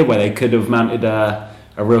half of the year where they could have mounted a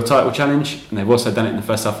real title challenge, and they've also done it in the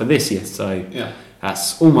first half of this year, so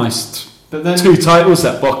that's almost 2 titles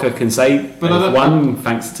that Boca can say they've won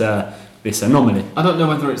thanks to this anomaly. I don't know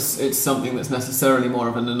whether it's something that's necessarily more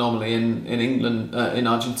of an anomaly in England, in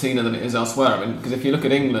Argentina, than it is elsewhere. I mean, because if you look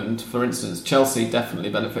at England, for instance, Chelsea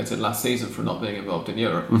definitely benefited last season from not being involved in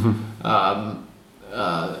Europe.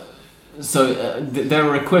 So there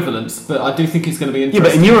are equivalents, but I do think it's going to be interesting. Yeah,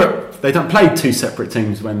 but in Europe, they don't play 2 separate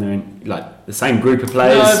teams when they're in like the same group of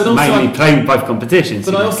players, mainly playing both competitions.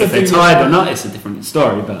 But I also if they're tired or not, it's a different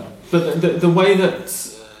story. But the way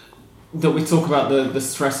that we talk about the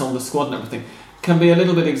stress on the squad and everything can be a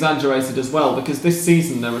little bit exaggerated as well, because this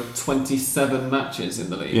season there are 27 matches in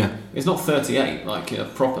the league. Yeah. It's not 38 like a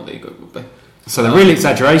proper league would be. So the real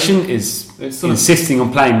exaggeration is insisting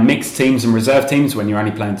on playing mixed teams and reserve teams when you're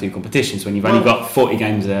only playing 2 competitions, when you've only got 40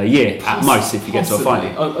 games a year at most if you get to a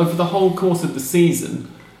final. Over the whole course of the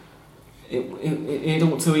season, it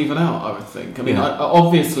ought to even out, I would think. I mean,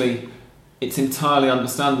 obviously, it's entirely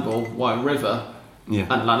understandable why River and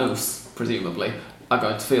Lanús, presumably, are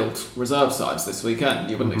going to field reserve sides this weekend.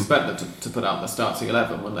 You wouldn't expect them to put out their starting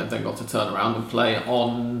 11 when they've then got to turn around and play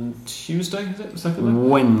on Tuesday, is it? The second day?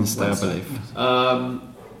 Wednesday, I believe.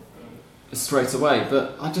 Straight away.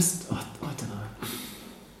 But I don't know.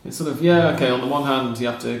 It's sort of, on the one hand you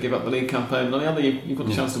have to give up the league campaign, and on the other you've got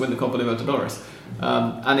a chance to win the Copa Libertadores.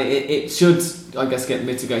 And it should, I guess, get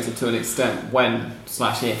mitigated to an extent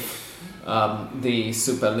when/if the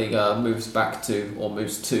Superliga moves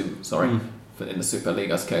to, in the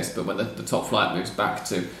Superliga's case, but when the top flight moves back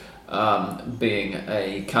to being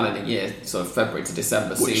a calendar year, sort of February to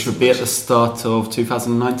December season. Which should be at the start of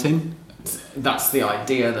 2019? That's the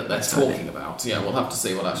idea that they're talking about. Yeah, we'll have to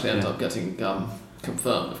see what actually ends up getting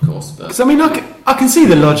confirmed, of course. Because I mean, I can see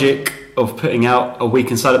the logic of putting out a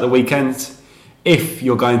week inside at the weekend. If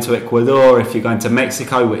you're going to Ecuador, if you're going to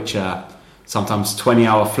Mexico, which are sometimes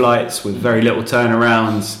 20-hour flights with very little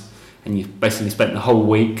turnarounds, and you've basically spent the whole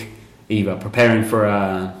week either preparing for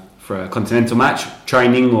a continental match,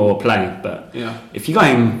 training or playing. But if you're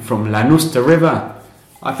going from Lanús to River,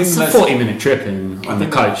 I think it's a 40-minute trip on the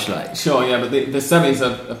coach. Sure, but the semis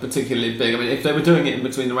are particularly big. I mean, if they were doing it in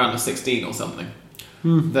between the round of 16 or something,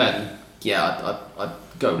 then I'd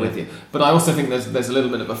go with you. But I also think there's a little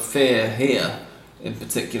bit of a fear here, in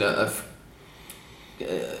particular, of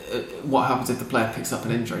what happens if the player picks up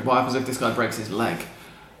an injury. What happens if this guy breaks his leg?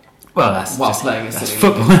 Well, that's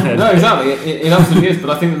football. No, exactly. It absolutely is. But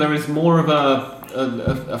I think that there is more of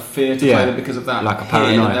a fear to play them because of that, like a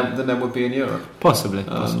paranoia, than there would be in Europe. Possibly.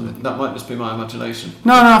 That might just be my imagination.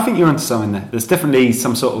 No, I think you're onto something there. There's definitely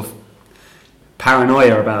some sort of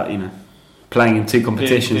paranoia about playing in 2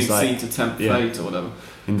 competitions, being seen to tempt fate or whatever.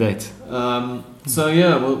 Indeed.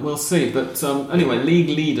 We'll see. But anyway, league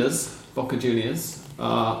leaders, Boca Juniors,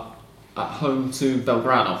 are at home to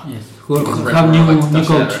Belgrano. Yes, who have new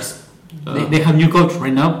coach. They have new coach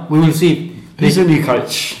right now. We will see. Who's the new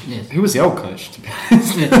coach? Yes. Who was the old coach, to be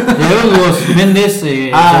honest? The old was Mendes,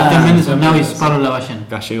 Mendes, and now it's Pablo Lavallén.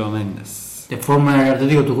 Gallego Mendes. The former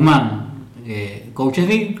Atlético Tucumán coach. I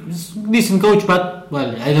think he's a decent coach, but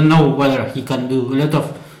I don't know whether he can do a lot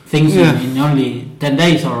of things in only 10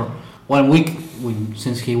 days or 1 week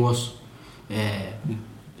since he was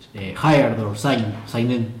hired or signed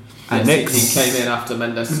in. And he came in after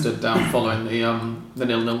Mendes stood down following the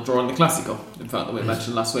 0-0 draw in the Clásico, in fact, that we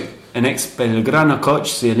mentioned last week. An ex-Belgrano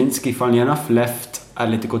coach, Zielinski, funnily enough, left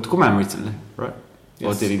Atlético Tucumán recently, right?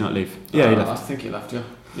 Yes. Or did he not leave? Yeah, he left. I think he left, yeah.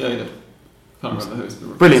 Yeah, he did. Can't remember who was the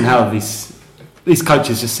brilliant how these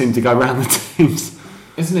coaches just seem to go around the teams.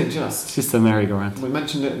 Isn't it just? It's just a merry-go-round. We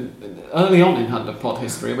mentioned it early on in Hand of Pod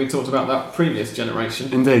history, we talked about that previous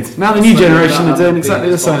generation. Indeed. Now the new generation are doing exactly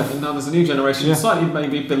the same. And now there's a new generation, slightly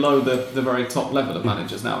maybe below the very top level of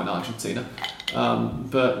managers now in Argentina.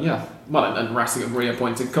 But yeah, well, and Racing have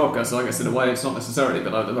reappointed Coca, so I guess in a way it's not necessarily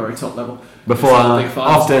below the very top level. Before,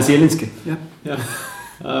 after Zielinski. Yeah.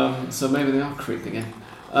 So maybe they are creeping in.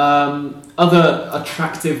 Other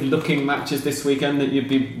attractive looking matches this weekend that you'd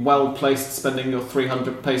be well placed spending your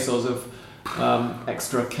 300 pesos of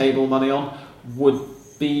extra cable money on would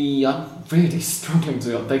be really struggling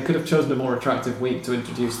to. They could have chosen a more attractive week to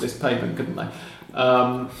introduce this payment, couldn't they?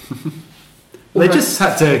 They just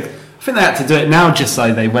had to. I think they had to do it now just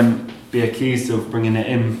so they wouldn't be accused of bringing it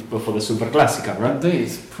in before the Superclásica, right? Indeed,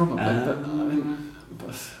 probably.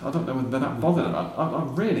 But I don't know whether they're that bothered about it. I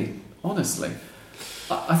really, honestly,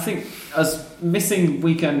 I think as missing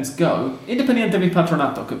weekends go, Independiente v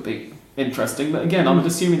Patronato could be interesting, but again, I would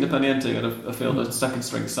assume Independiente are going to field a second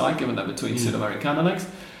string side, given they're between Sudamericana legs.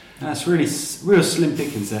 That's really real slim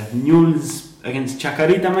pickings there. Newell's against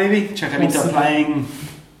Chacarita, maybe. Chacarita playing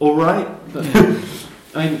all right. But,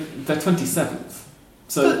 I mean, they're 27th,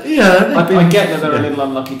 so I get that they're a little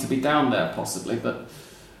unlucky to be down there, possibly, but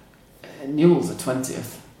Newell's are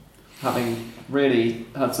 20th, having really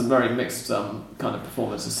had some very mixed kind of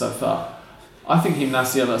performances so far. I think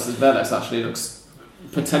Gimnasia versus Vélez actually looks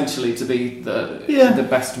potentially to be the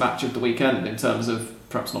best match of the weekend in terms of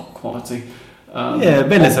perhaps not quality.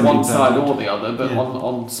 Vélez on one side or the other, but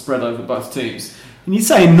on spread over both teams. And you'd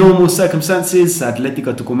say in normal circumstances,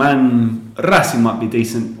 Atlético Tucumán, Racing might be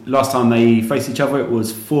decent. Last time they faced each other, it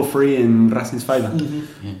was 4-3 in Racing's favour.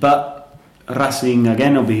 Mm-hmm. Yeah. But Racing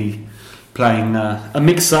again will be playing a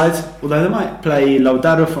mixed side, although they might play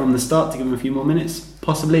Lautaro from the start to give him a few more minutes,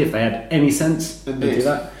 possibly, if they had any sense to do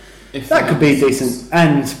that. That could be decent.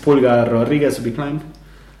 And Pulga Rodriguez will be playing,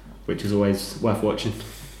 which is always worth watching.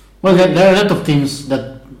 Well, there are a lot of teams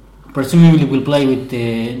that presumably will play with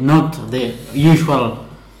not the usual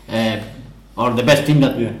or the best team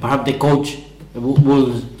that perhaps the coach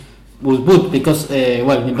will put, because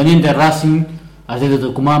Independiente, Racing,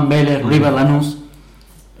 Atlético Tucumán, Vélez, River, Lanús,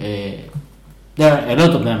 there are a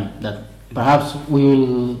lot of them that perhaps we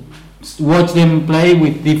will watch them play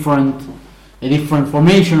with a different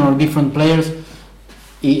formation or different players,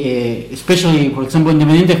 especially for example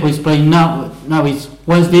Independiente, who is playing now it's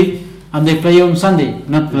Wednesday and they play on Sunday,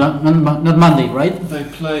 not Monday, right? They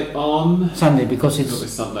play on Sunday because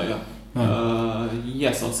it's Sunday.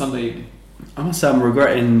 Yes, on Sunday evening. I must say I'm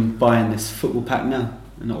regretting buying this football pack now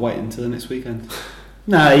and not waiting until the next weekend.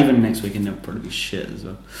 No, even next weekend they'll probably be shit as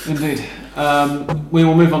well. Indeed. We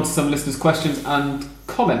will move on to some listeners' questions and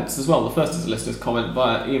comments as well. The first is a listener's comment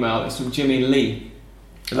via email. It's from Jimmy Lee.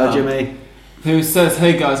 Hello, Jimmy. Who says,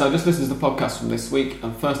 "Hey guys, I just listened to the podcast from this week,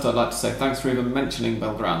 and first I'd like to say thanks for even mentioning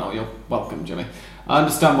Belgrano." You're welcome, Jimmy. I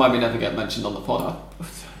understand why we never get mentioned on the pod.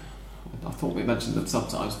 I thought we mentioned them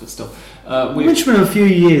sometimes, but still. We mentioned them a few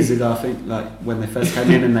years ago, I think, like when they first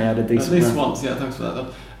came in and they had a decent at least once, yeah, thanks for that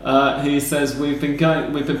then. He says, we've been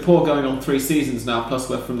poor going on 3 seasons now, plus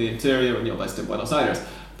we're from the interior and you're based in Buenos Aires.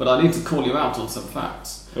 But I need to call you out on some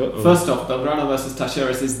facts. Uh-oh. First off, Belgrano versus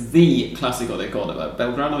Talleres is the Clásico de Córdoba.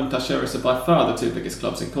 Belgrano and Talleres are by far the 2 biggest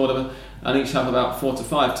clubs in Córdoba, and each have about 4 to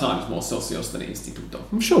 5 times more socios than Instituto.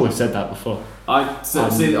 I'm sure we've said that before. I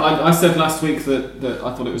said last week that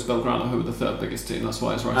I thought it was Belgrano who were the 3rd biggest team. That's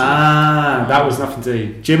why I was right. That was nothing to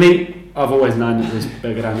do. Jimmy, I've always known it was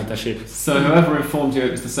Belgrano and Talleres. So whoever informed you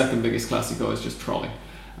it was the 2nd biggest Clásico is just trolling.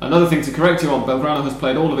 Another thing to correct you on, Belgrano has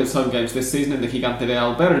played all of its home games this season in the Gigante de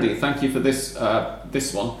Alberdi. Thank you for this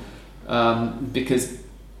one, because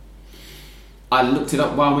I looked it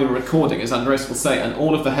up while we were recording, as Andres will say, and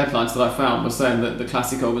all of the headlines that I found were saying that the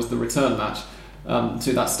Clásico was the return match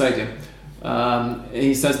to that stadium.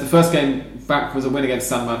 He says the first game back was a win against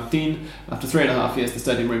San Martín. After 3.5 years, the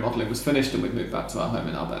stadium remodelling was finished and we've moved back to our home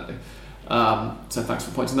in Alberdi. So thanks for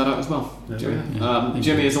pointing that out as well, Jimmy.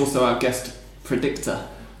 Jimmy is also our guest predictor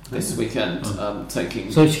this weekend,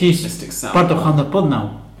 taking so he's Mystic Sound. Part of Hand of Pod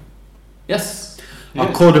now. Yes, our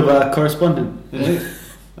Córdoba correspondent.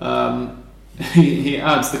 He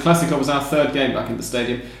adds, the Clásico was our 3rd game back in the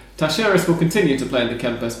stadium. Talleres will continue to play in the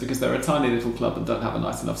Kempes because they're a tiny little club and don't have a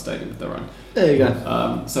nice enough stadium of their own. There you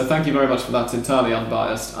go. So thank you very much for that entirely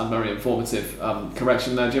unbiased and very informative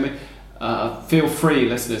correction there, Jimmy. Feel free,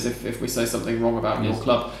 listeners, if we say something wrong about your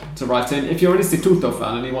club, to write in. If you're an Instituto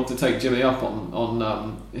fan and you want to take Jimmy up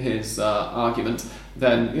on his argument,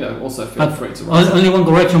 then also feel free to write. Only one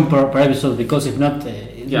correction per episode, because if not,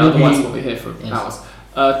 otherwise we'll be here for hours.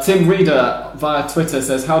 Tim Reader via Twitter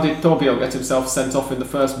says, how did Tobio get himself sent off in the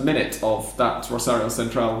first minute of that Rosario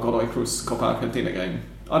Central Godoy Cruz Copa Argentina game?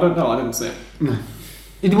 I don't know, I didn't see it.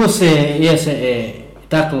 It was a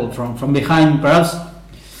tackle from behind, perhaps.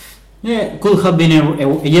 Yeah, could have been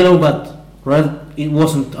a yellow, but red. It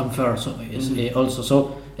wasn't unfair. So also,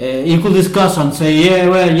 so you could discuss and say,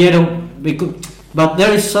 yellow. But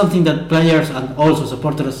there is something that players and also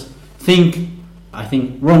supporters think. I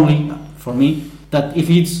think wrongly for me, that if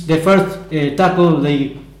it's the first tackle,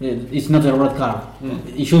 it's not a red card.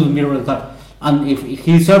 It shouldn't be a red card. And if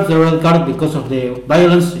he served the red card because of the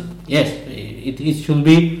violence, yes, it should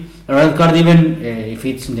be a red card, even if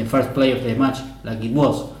it's in the first play of the match, like it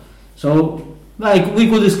was. So, like, we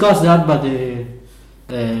could discuss that, but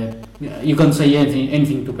you can't say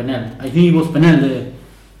anything to Penel. I think it was Penel,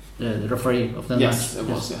 the referee of the match. Yes, it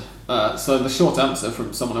was. Yeah. So the short answer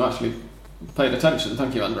from someone who actually paid attention.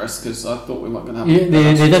 Thank you, Andres, because I thought we weren't going to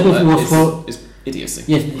have. The tackle was for is idiocy.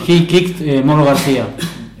 Yes, he kicked Moro Garcia.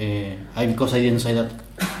 Because I didn't say that.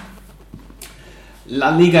 La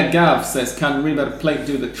Liga Gav says, can River Plate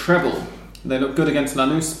do the treble? They look good against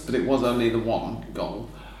Lanús, but it was only the one goal.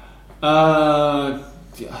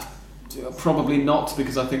 Probably not,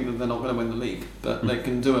 because I think that they're not going to win the league. But they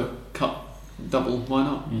can do a cup double. Why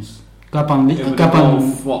not? Yes.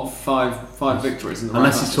 What, five victories in the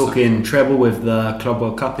unless he's talking treble with the Club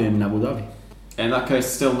World Cup in Abu Dhabi. In that case,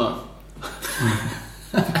 still no.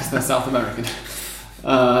 Because they're South American.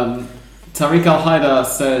 Tariq Al-Haidar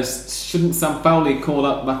says, shouldn't Sampaoli call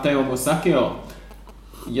up Matteo Musacchio?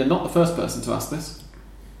 You're not the first person to ask this.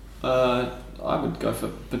 I would go for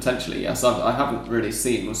potentially yes. I haven't really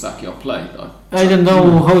seen Musacchio play. I don't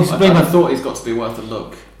know how he's playing. I thought he's got to be worth a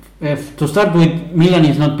look. To start with, Milan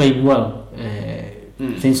is not playing well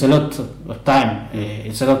since a lot of time.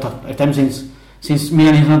 It's a lot of time since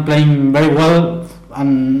Milan is not playing very well,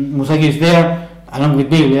 and Musacchio is there along with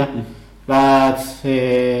Biglia. But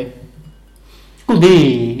could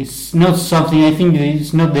be. It's not something. I think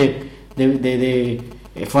it's not the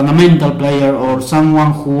fundamental player or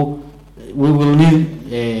someone who we will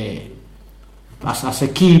need as a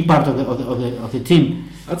key part of the team.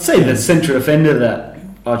 I'd say the central defender that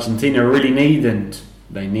Argentina really need, and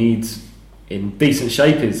they need in decent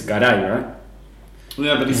shape, is Garay, right?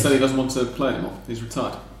 Yeah, but he said he doesn't want to play anymore. He's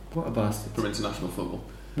retired. What a bastard. From international football.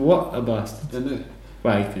 What a bastard. Indeed.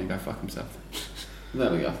 Well, he can go fuck himself.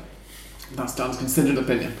 There we go. That's Dan's considered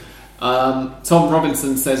opinion. Tom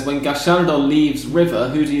Robinson says, when Gallardo leaves River,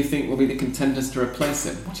 who do you think will be the contenders to replace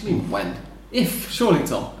him? What do you mean when? If, surely,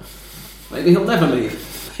 Tom. Maybe he'll never leave.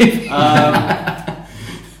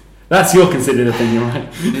 That's your considered opinion, right?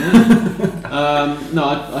 Yeah. No,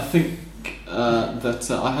 I think that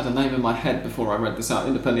I had a name in my head before I read this out.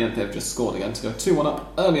 Independiente have just scored again to go 2-1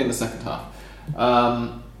 up early in the second half.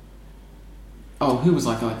 Who was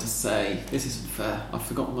I going to say? This isn't fair. I've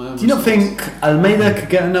forgotten my own. Do you not think Almeida could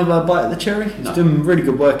get another bite at the cherry? He's doing really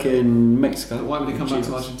good work in Mexico. But why would he come back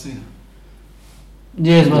to Argentina?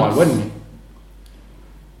 Yes, but why wouldn't he?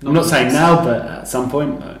 I'm not saying now, but at some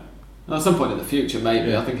point. At some point in the future, maybe.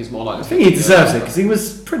 Yeah. I think he's more likely. I think he deserves it because he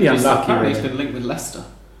was pretty unlucky. Apparently, he's been linked with Leicester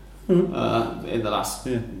in the last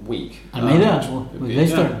week. Almeida with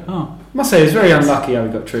Leicester. Yeah. Oh. I must say, he was very unlucky how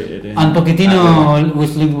he got treated. And Pochettino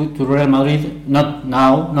was linked to Real Madrid. Not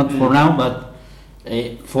now, not for now, but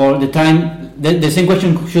for the time. The same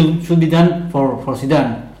question should be done for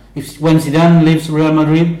Zidane. When Zidane leaves Real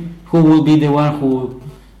Madrid, who will be the one who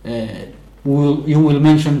you will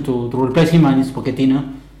mention to replace him? And it's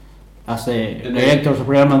Pochettino. As the directors of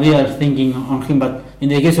Real Madrid are thinking on him, but in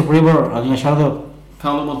the case of River and Gallardo,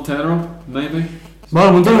 Paulo Montero, maybe.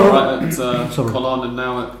 Paulo Montero, right at Colón and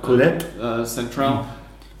now at Coudet Central.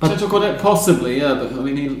 Central Coudet, possibly, yeah, but I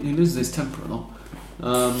mean he loses his temper a lot.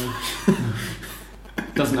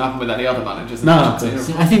 Doesn't happen with any other managers. No,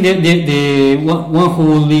 I think the one who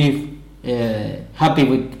will be happy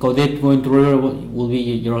with Coudet going to River will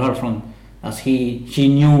be Jorge Harfron, as she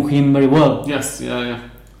knew him very well. Yes, yeah.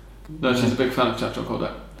 No, she's a big fan of Chacho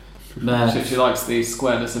Coudet. She likes the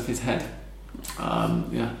squareness of his head.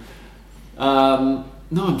 No,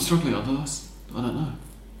 I'm struggling on those. I don't know.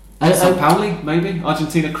 Sampaoli, maybe?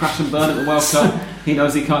 Argentina crash and burn at the World Cup. He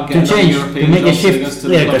knows he can't get another European. To make a shift.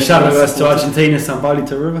 Gallardo goes to Argentina, Sampaoli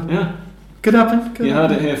to River. Yeah. Could happen. You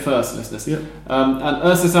heard it here first, listeners. Yeah. And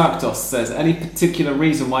Ursus Arctos says, any particular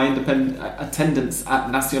reason why attendance at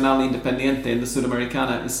Nacional Independiente in the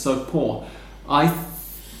Sudamericana is so poor?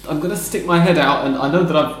 I'm going to stick my head out, and I know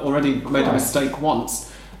that I've already made a mistake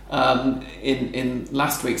once in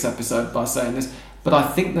last week's episode by saying this, but I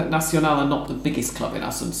think that Nacional are not the biggest club in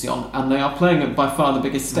Asunción, and they are playing at by far the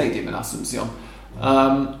biggest stadium in Asunción.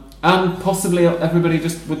 And possibly everybody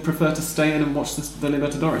just would prefer to stay in and watch the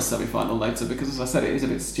Libertadores semi-final later, because as I said, it is a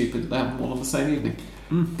bit stupid that they have them all on the same evening.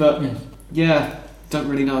 But don't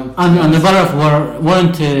really know. And the Barras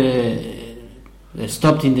weren't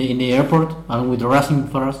stopped in the airport and with Racing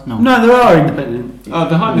for us. No, there are independent.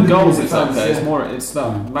 Behind the goals, it's okay. It's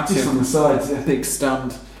that just massive on the sides. big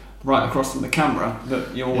stand right across from the camera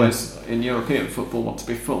that you always in European football want to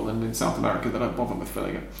be full, and in South America they don't bother with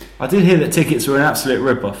filling it. I did hear that tickets were an absolute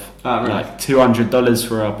rip-off. Really? Like $200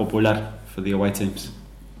 for a Popular for the away teams.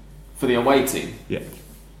 For the away team? Yeah.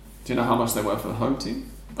 Do you know how much they were for the home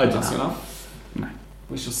team? I don't know. No.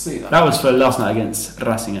 We shall see that. That was for last night against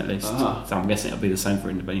Racing at least. Uh-huh. So I'm guessing it'll be the same for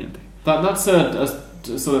Independiente. That's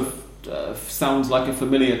a sort of sounds like a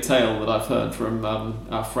familiar tale that I've heard from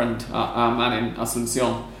our friend, our man in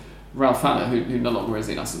Asunción, Ralph Hanna, who no longer is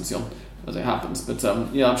in Asunción, as it happens. But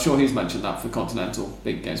I'm sure he's mentioned that for continental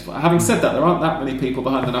big games. But having said that, there aren't that many people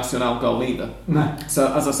behind the Nacional goal either. No.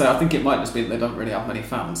 So, as I say, I think it might just be that they don't really have many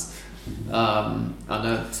fans. And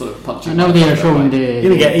they're sort of punching. And now they are showing You're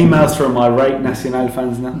going to get emails from my irate Nacional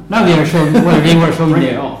fans now. Now they are showing. Well, they were showing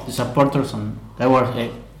the supporters, and there were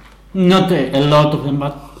not a lot of them,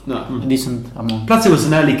 but a decent amount. Plus, it was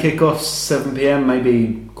an early kickoff, 7 p.m.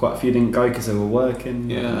 Maybe quite a few didn't go because they were working.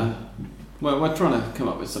 Yeah. Well, we're trying to come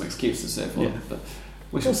up with some excuses here for them, but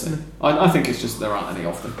we shall see. I think it's just there aren't any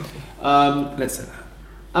of them. Let's say that.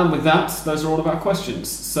 And with that, those are all of our questions.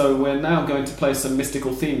 So we're now going to play some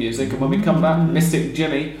mystical theme music, and when we come back, Mystic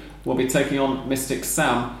Jimmy will be taking on Mystic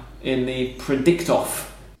Sam in the Predict-Off.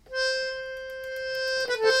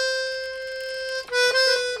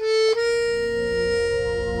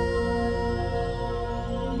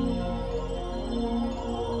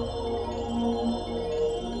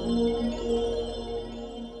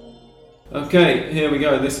 Okay, here we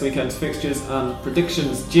go. This weekend's fixtures and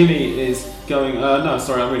predictions. Jimmy is going...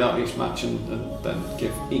 I'll read out each match and then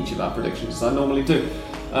give each of our predictions, as I normally do.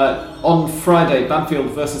 On Friday, Banfield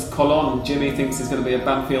versus Colón. Jimmy thinks it's going to be a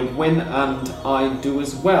Banfield win, and I do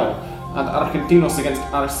as well. And Argentinos against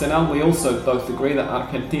Arsenal. We also both agree that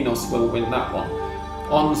Argentinos will win that one.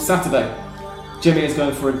 On Saturday, Jimmy is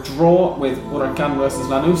going for a draw with Huracan versus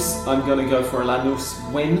Lanús. I'm going to go for a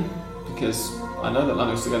Lanús win, because I know that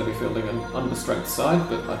Lanús are going to be fielding an understrength side,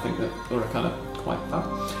 but I think that Huracan are quite bad.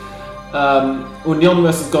 Unión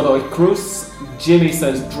versus Godoy Cruz. Jimmy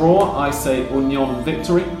says draw, I say Unión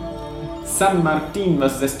victory. San Martín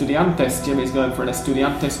versus Estudiantes. Jimmy's going for an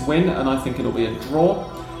Estudiantes win, and I think it'll be a draw.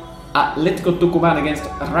 Atlético Tucumán against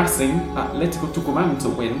Racing. Atlético Tucumán to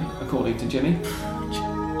win, according to Jimmy.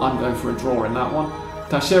 I'm going for a draw in that one.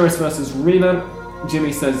 Talleres versus River.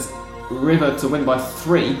 Jimmy says River to win by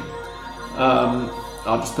 3.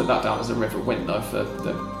 I'll just put that down as a River win, though, for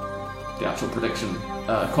the actual prediction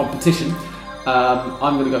competition.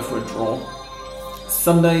 I'm going to go for a draw.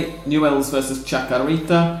 Sunday, Newell's versus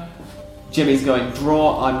Chacarita. Jimmy's going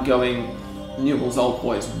draw. I'm going Newell's Old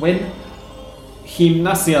Boys win.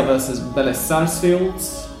 Gimnasia versus Vélez Sarsfield.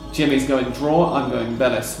 Jimmy's going draw. I'm going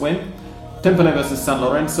Vélez win. Temperley versus San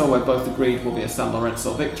Lorenzo. We're both agreed will be a San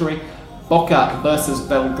Lorenzo victory. Boca versus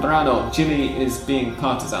Belgrano. Jimmy is being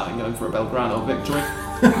partisan and going for a Belgrano victory.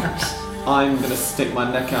 I'm going to stick my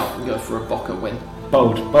neck out and go for a Boca win.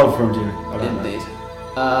 Bold from Jimmy. Indeed.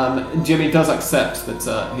 Jimmy does accept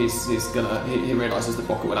that he realises that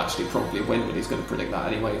Boca will actually probably win, but he's going to predict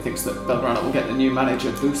that anyway. He thinks that Belgrano will get the new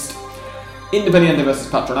manager boost. Independiente versus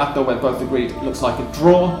Patronato. We're both agreed it looks like a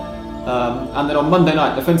draw. And then on Monday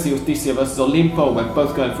night, Defensa y Justicia versus Olimpo. We're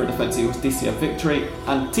both going for a Defensa y Justicia victory.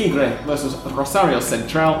 And Tigre versus Rosario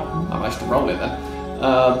Central. I managed to roll it then.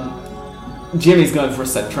 Jimmy's going for a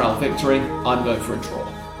Central victory. I'm going for a draw.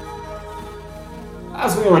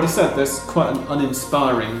 As we already said, there's quite an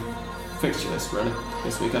uninspiring fixture list, really,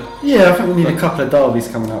 this weekend. Yeah, I think we need a couple of derbies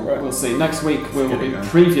coming up, right? We'll see. Next week we will be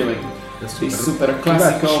previewing the Super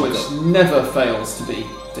Clásico, which never fails to be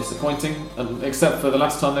disappointing, and except for the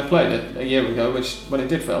last time they played it a year ago, which when it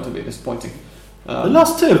did fail to be disappointing. The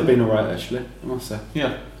last two have been alright, actually, I must say.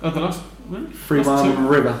 Yeah. Oh, the last 3-1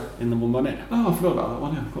 River in the Bombonera. Oh, I forgot about that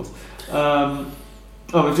one. Yeah, of course.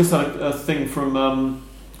 We've just had a thing from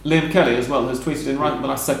Liam Kelly as well, who's tweeted in right in the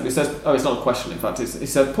last second. He says, it's not a question, in fact. He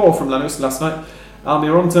said, poor from Lanús last night.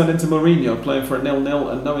 Almiron turned into Mourinho, playing for a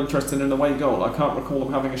 0-0 and no interest in an away goal. I can't recall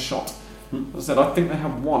them having a shot. As I said, I think they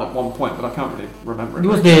had one at one point, but I can't really remember it. It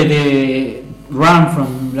was the run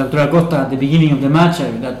from Lautaro Costa at the beginning of the match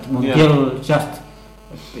that Montiel just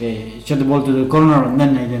shot the ball to the corner, and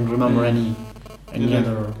then I didn't remember any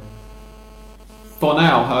other. For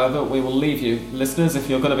now, however, we will leave you, listeners, if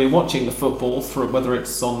you're going to be watching the football, through whether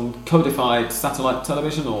it's on codified satellite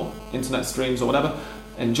television or internet streams or whatever,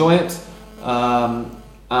 enjoy it,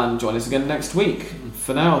 and join us again next week.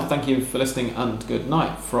 For now, thank you for listening and good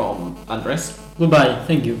night from Andres. Goodbye,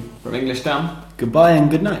 thank you. From English Dan. Goodbye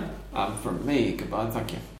and good night. And from me, goodbye and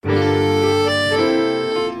thank you.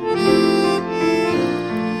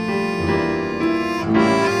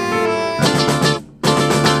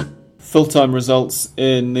 Full-time results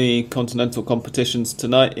in the continental competitions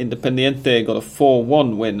tonight. Independiente got a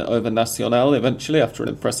 4-1 win over Nacional eventually after an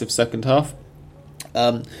impressive second half.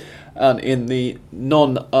 And in the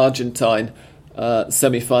non-Argentine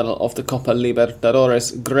semi-final of the Copa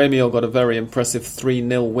Libertadores, Gremio got a very impressive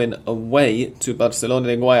 3-0 win away to Barcelona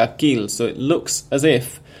de Guayaquil. So it looks as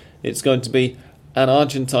if it's going to be an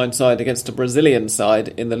Argentine side against a Brazilian side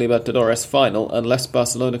in the Libertadores final, unless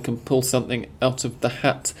Barcelona can pull something out of the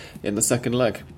hat in the second leg.